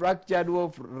a structured way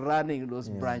of running those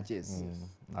branches.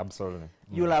 Absolutely.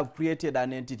 You'll have created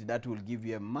an entity that will give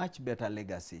you a much better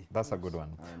legacy. That's a good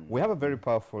one. We have a very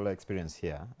powerful experience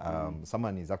here.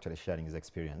 Someone is actually sharing his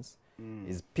experience.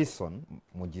 is Pison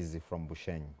Mujizi from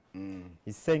Bushenyi.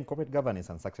 He's saying corporate governance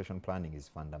and succession planning is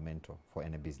fundamental for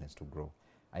any business to grow.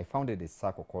 I founded a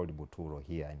circle called Buturo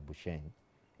here in Bushenyi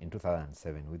in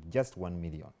 2007 with just 1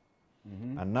 million.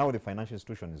 And now the financial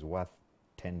institution is worth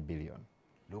 10 billion.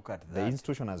 Look at The that.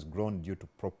 institution has grown due to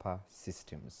proper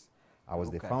systems. I was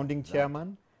Look the at founding that.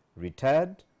 chairman,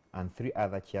 retired, and 3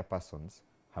 other chairpersons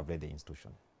have led the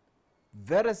institution.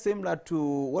 Very similar to,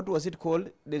 what was it called?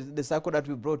 The circle that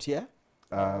we brought here?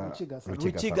 Ruchiga Circle.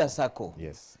 Ruchiga Circle.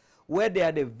 Yes. Where they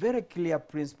had a very clear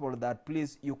principle that,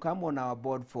 please, you come on our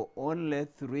board for only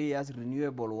 3 years,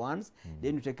 renewable ones,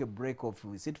 then you take a break of,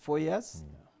 is it 4 years?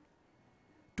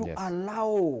 To Yes.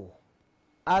 allow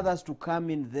others to come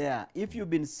in there. If you've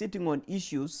been sitting on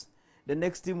issues, the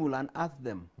next team will unearth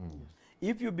them.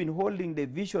 If you've been holding the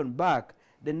vision back,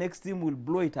 the next team will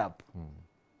blow it up.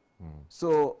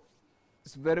 So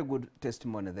it's very good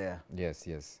testimony there. Yes,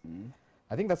 yes.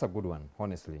 I think that's a good one,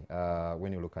 honestly,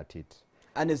 when you look at it.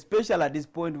 And especially at this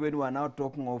point when we are now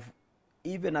talking of,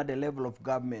 even at the level of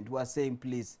government, we are saying,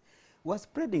 please, we are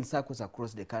spreading circles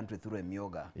across the country through a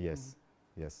Myoga. Yes,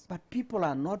 yes. But people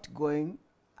are not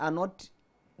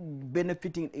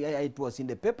benefiting. It was in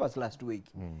the papers last week,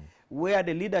 where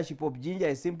the leadership of Ginger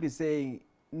is simply saying,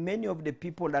 many of the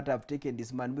people that have taken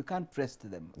this man, we can't trust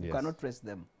them. We Yes. cannot trust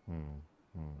them.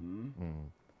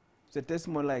 So a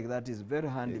testimony like that is very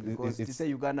handy because it's a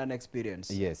Ugandan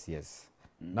experience. Yes, yes.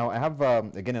 Now, I have,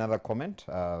 again, another comment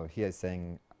here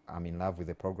saying, I'm in love with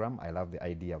the program. I love the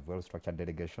idea of well-structured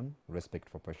delegation, respect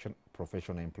for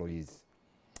professional employees,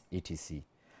 etc.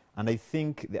 And I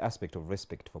think the aspect of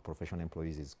respect for professional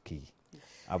employees is key.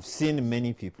 I've seen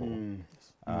many people,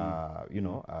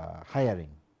 hiring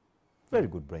very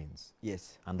good brains.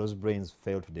 Yes. And those brains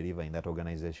fail to deliver in that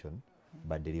organization,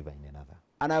 but deliver in another.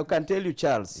 And I can tell you,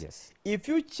 Charles, Yes. if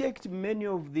you checked many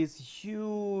of these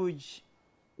huge,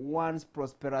 once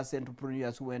prosperous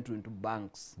entrepreneurs who went into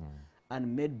banks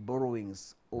and made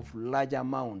borrowings of large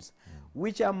amounts,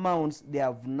 which amounts they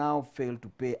have now failed to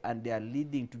pay, and they are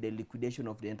leading to the liquidation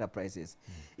of the enterprises.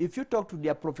 If you talk to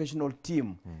their professional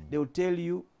team, they will tell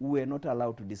you, we are not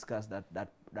allowed to discuss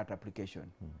that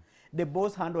application. The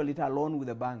boss handled it alone with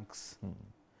the banks.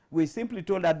 We simply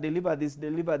told that deliver this,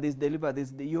 deliver this, deliver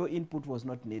this. Your input was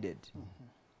not needed.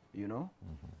 You know?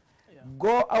 Yeah.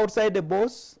 Go outside the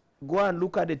boss, go and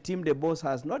look at the team the boss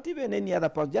has, not even any other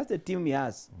person, just the team he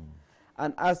has,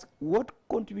 and ask, what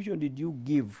contribution did you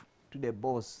give to the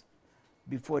boss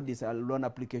before this loan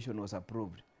application was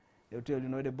approved? They'll tell you,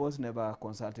 no, the boss never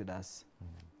consulted us.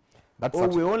 That's Or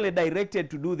such- we only directed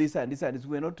to do this and this and this.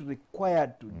 We're not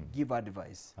required to give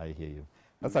advice. I hear you.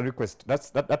 That's a request.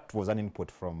 That was an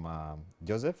input from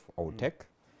Joseph Outek.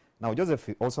 Now, Joseph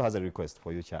also has a request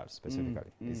for you, Charles,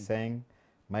 specifically. He's saying,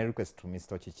 my request to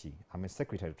Mr. Chichi, I'm a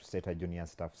secretary to Seta Junior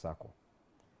Staff Circle,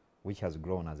 which has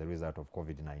grown as a result of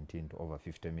COVID-19 to over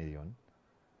 50 million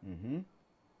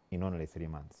in only 3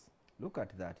 months. Look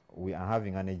at that. We are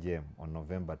having an AGM on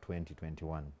November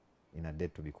 2021 in a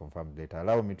date to be confirmed later.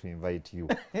 Allow me to invite you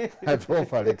to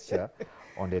offer a lecture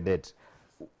on the date.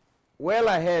 Well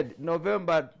ahead,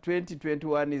 November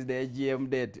 2021 is the AGM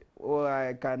date. Or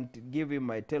I can give him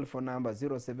my telephone number,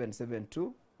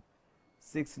 0772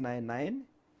 699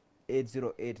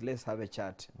 808. Let's have a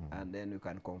chat and then we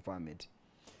can confirm it.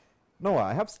 Noah,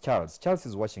 I have Charles. Charles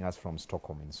is watching us from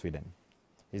Stockholm in Sweden.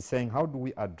 He's saying, how do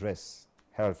we address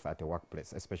health at the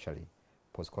workplace, especially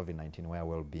post-COVID-19, where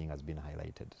well-being has been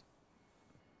highlighted?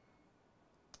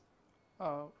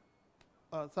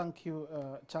 Thank you,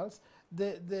 Charles.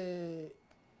 The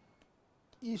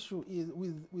issue is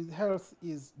with health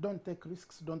is don't take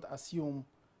risks, don't assume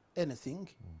anything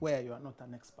where you are not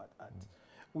an expert at.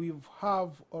 We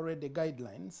have already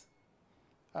guidelines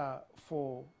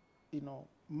for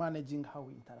managing how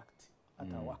we interact at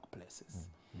our workplaces.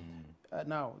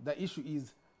 Now the issue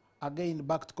is again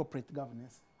back to corporate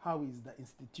governance. How is the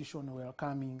institution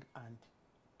welcoming and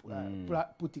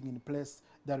putting in place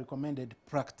the recommended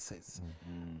practices?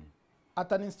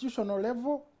 At an institutional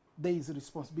level, there is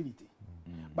responsibility.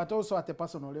 But also at a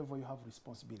personal level, you have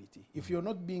responsibility. If you're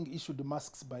not being issued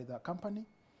masks by the company,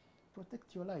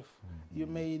 protect your life. You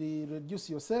may reduce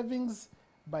your savings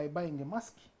by buying a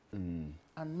mask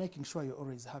and making sure you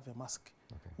always have a mask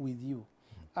with you.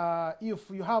 If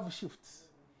you have shifts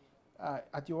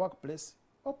at your workplace,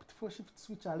 opt for shifts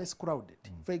which are less crowded.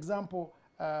 For example,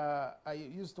 I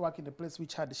used to work in a place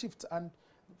which had shifts, and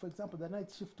for example, the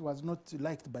night shift was not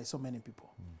liked by so many people.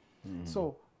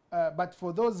 So, but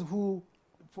for those who,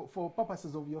 for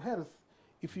purposes of your health,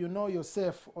 if you know you're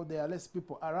safe or there are less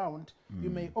people around, you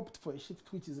may opt for a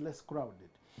shift which is less crowded.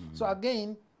 So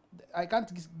again, I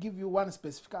can't give you one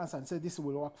specific answer and say this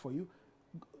will work for you.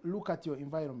 Look at your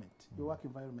environment, your work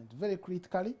environment, very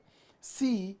critically.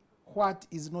 See what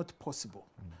is not possible,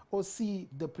 or see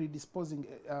the predisposing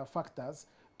factors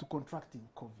to contracting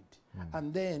COVID,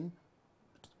 and then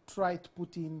try to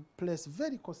put in place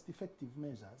very cost-effective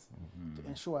measures to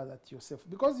ensure that you're safe.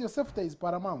 Because your safety is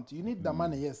paramount. You need the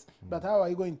money, yes, but how are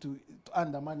you going to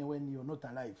earn the money when you're not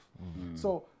alive?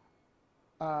 So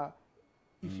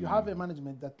if you have a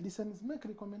management that listens, make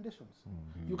recommendations.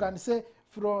 You can say,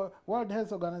 for World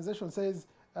Health Organization says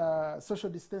social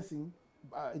distancing,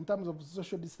 in terms of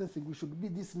social distancing, we should be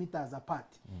this meters apart.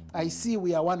 I see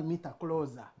we are 1 meter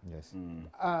closer. Yes.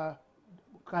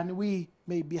 Can we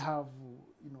maybe have,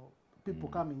 people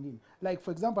coming in? Like,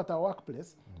 for example, at our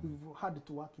workplace, we've had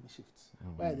to work in shifts,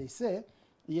 where they say,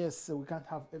 yes, we can't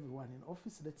have everyone in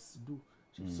office, let's do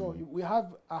shifts. So we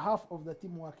have a half of the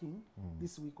team working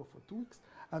this week or for 2 weeks,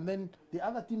 and then the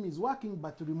other team is working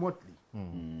but remotely.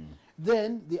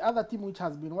 Then the other team which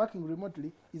has been working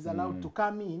remotely is allowed to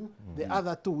come in the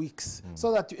other 2 weeks,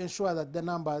 so that to ensure that the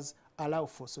numbers allow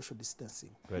for social distancing.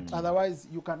 Otherwise,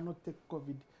 you cannot take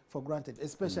COVID for granted,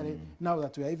 especially now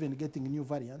that we are even getting new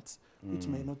variants, which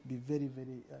may not be very,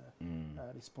 very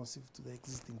responsive to the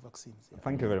existing vaccines. Yeah.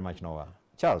 Thank you very much, Noah.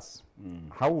 Charles,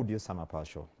 how would you sum up our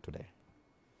show today?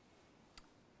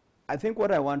 I think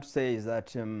what I want to say is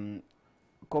that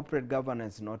corporate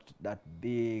governance is not that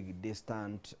big,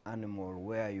 distant animal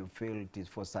where you feel it is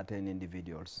for certain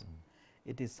individuals.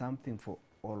 It is something for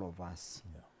all of us,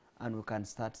 and we can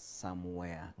start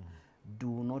somewhere.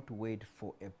 Do not wait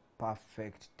for a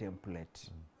perfect template.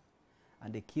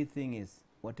 And the key thing is,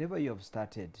 whatever you have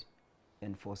started,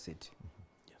 enforce it,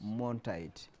 monitor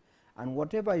it, and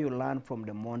whatever you learn from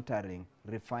the monitoring,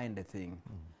 refine the thing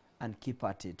and keep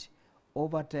at it.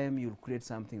 Over time, you'll create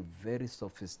something very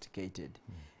sophisticated.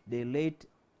 The late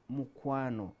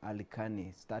Mukwano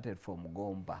Alikani started from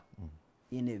Gomba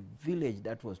in a village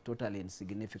that was totally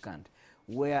insignificant,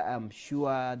 where I'm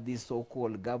sure this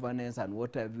so-called governance and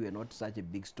what have you are not such a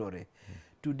big story.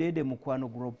 Today, the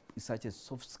Mukwano group is such a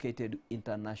sophisticated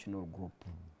international group.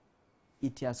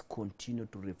 It has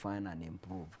continued to refine and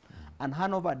improve. And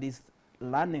hand over these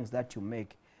learnings that you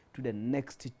make to the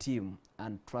next team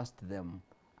and trust them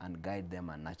and guide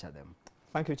them and nurture them.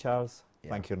 Thank you, Charles.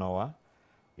 Thank you, Noah.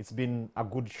 It's been a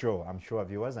good show, I'm sure,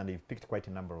 viewers, and you've picked quite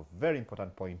a number of very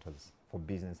important pointers for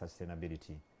business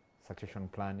sustainability, succession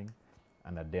planning,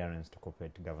 and adherence to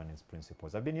corporate governance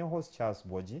principles. I've been your host, Charles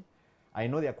Boji. I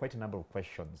know there are quite a number of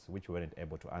questions which we weren't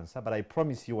able to answer, but I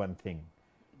promise you one thing.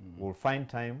 We'll find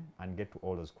time and get to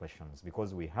all those questions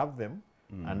because we have them,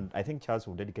 and I think Charles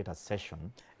will dedicate a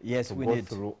session to go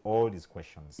through all these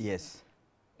questions. Yes.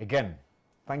 Again,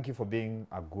 thank you for being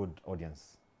a good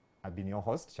audience. I've been your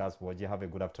host, Charles Boji. Have a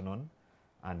good afternoon,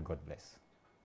 and God bless.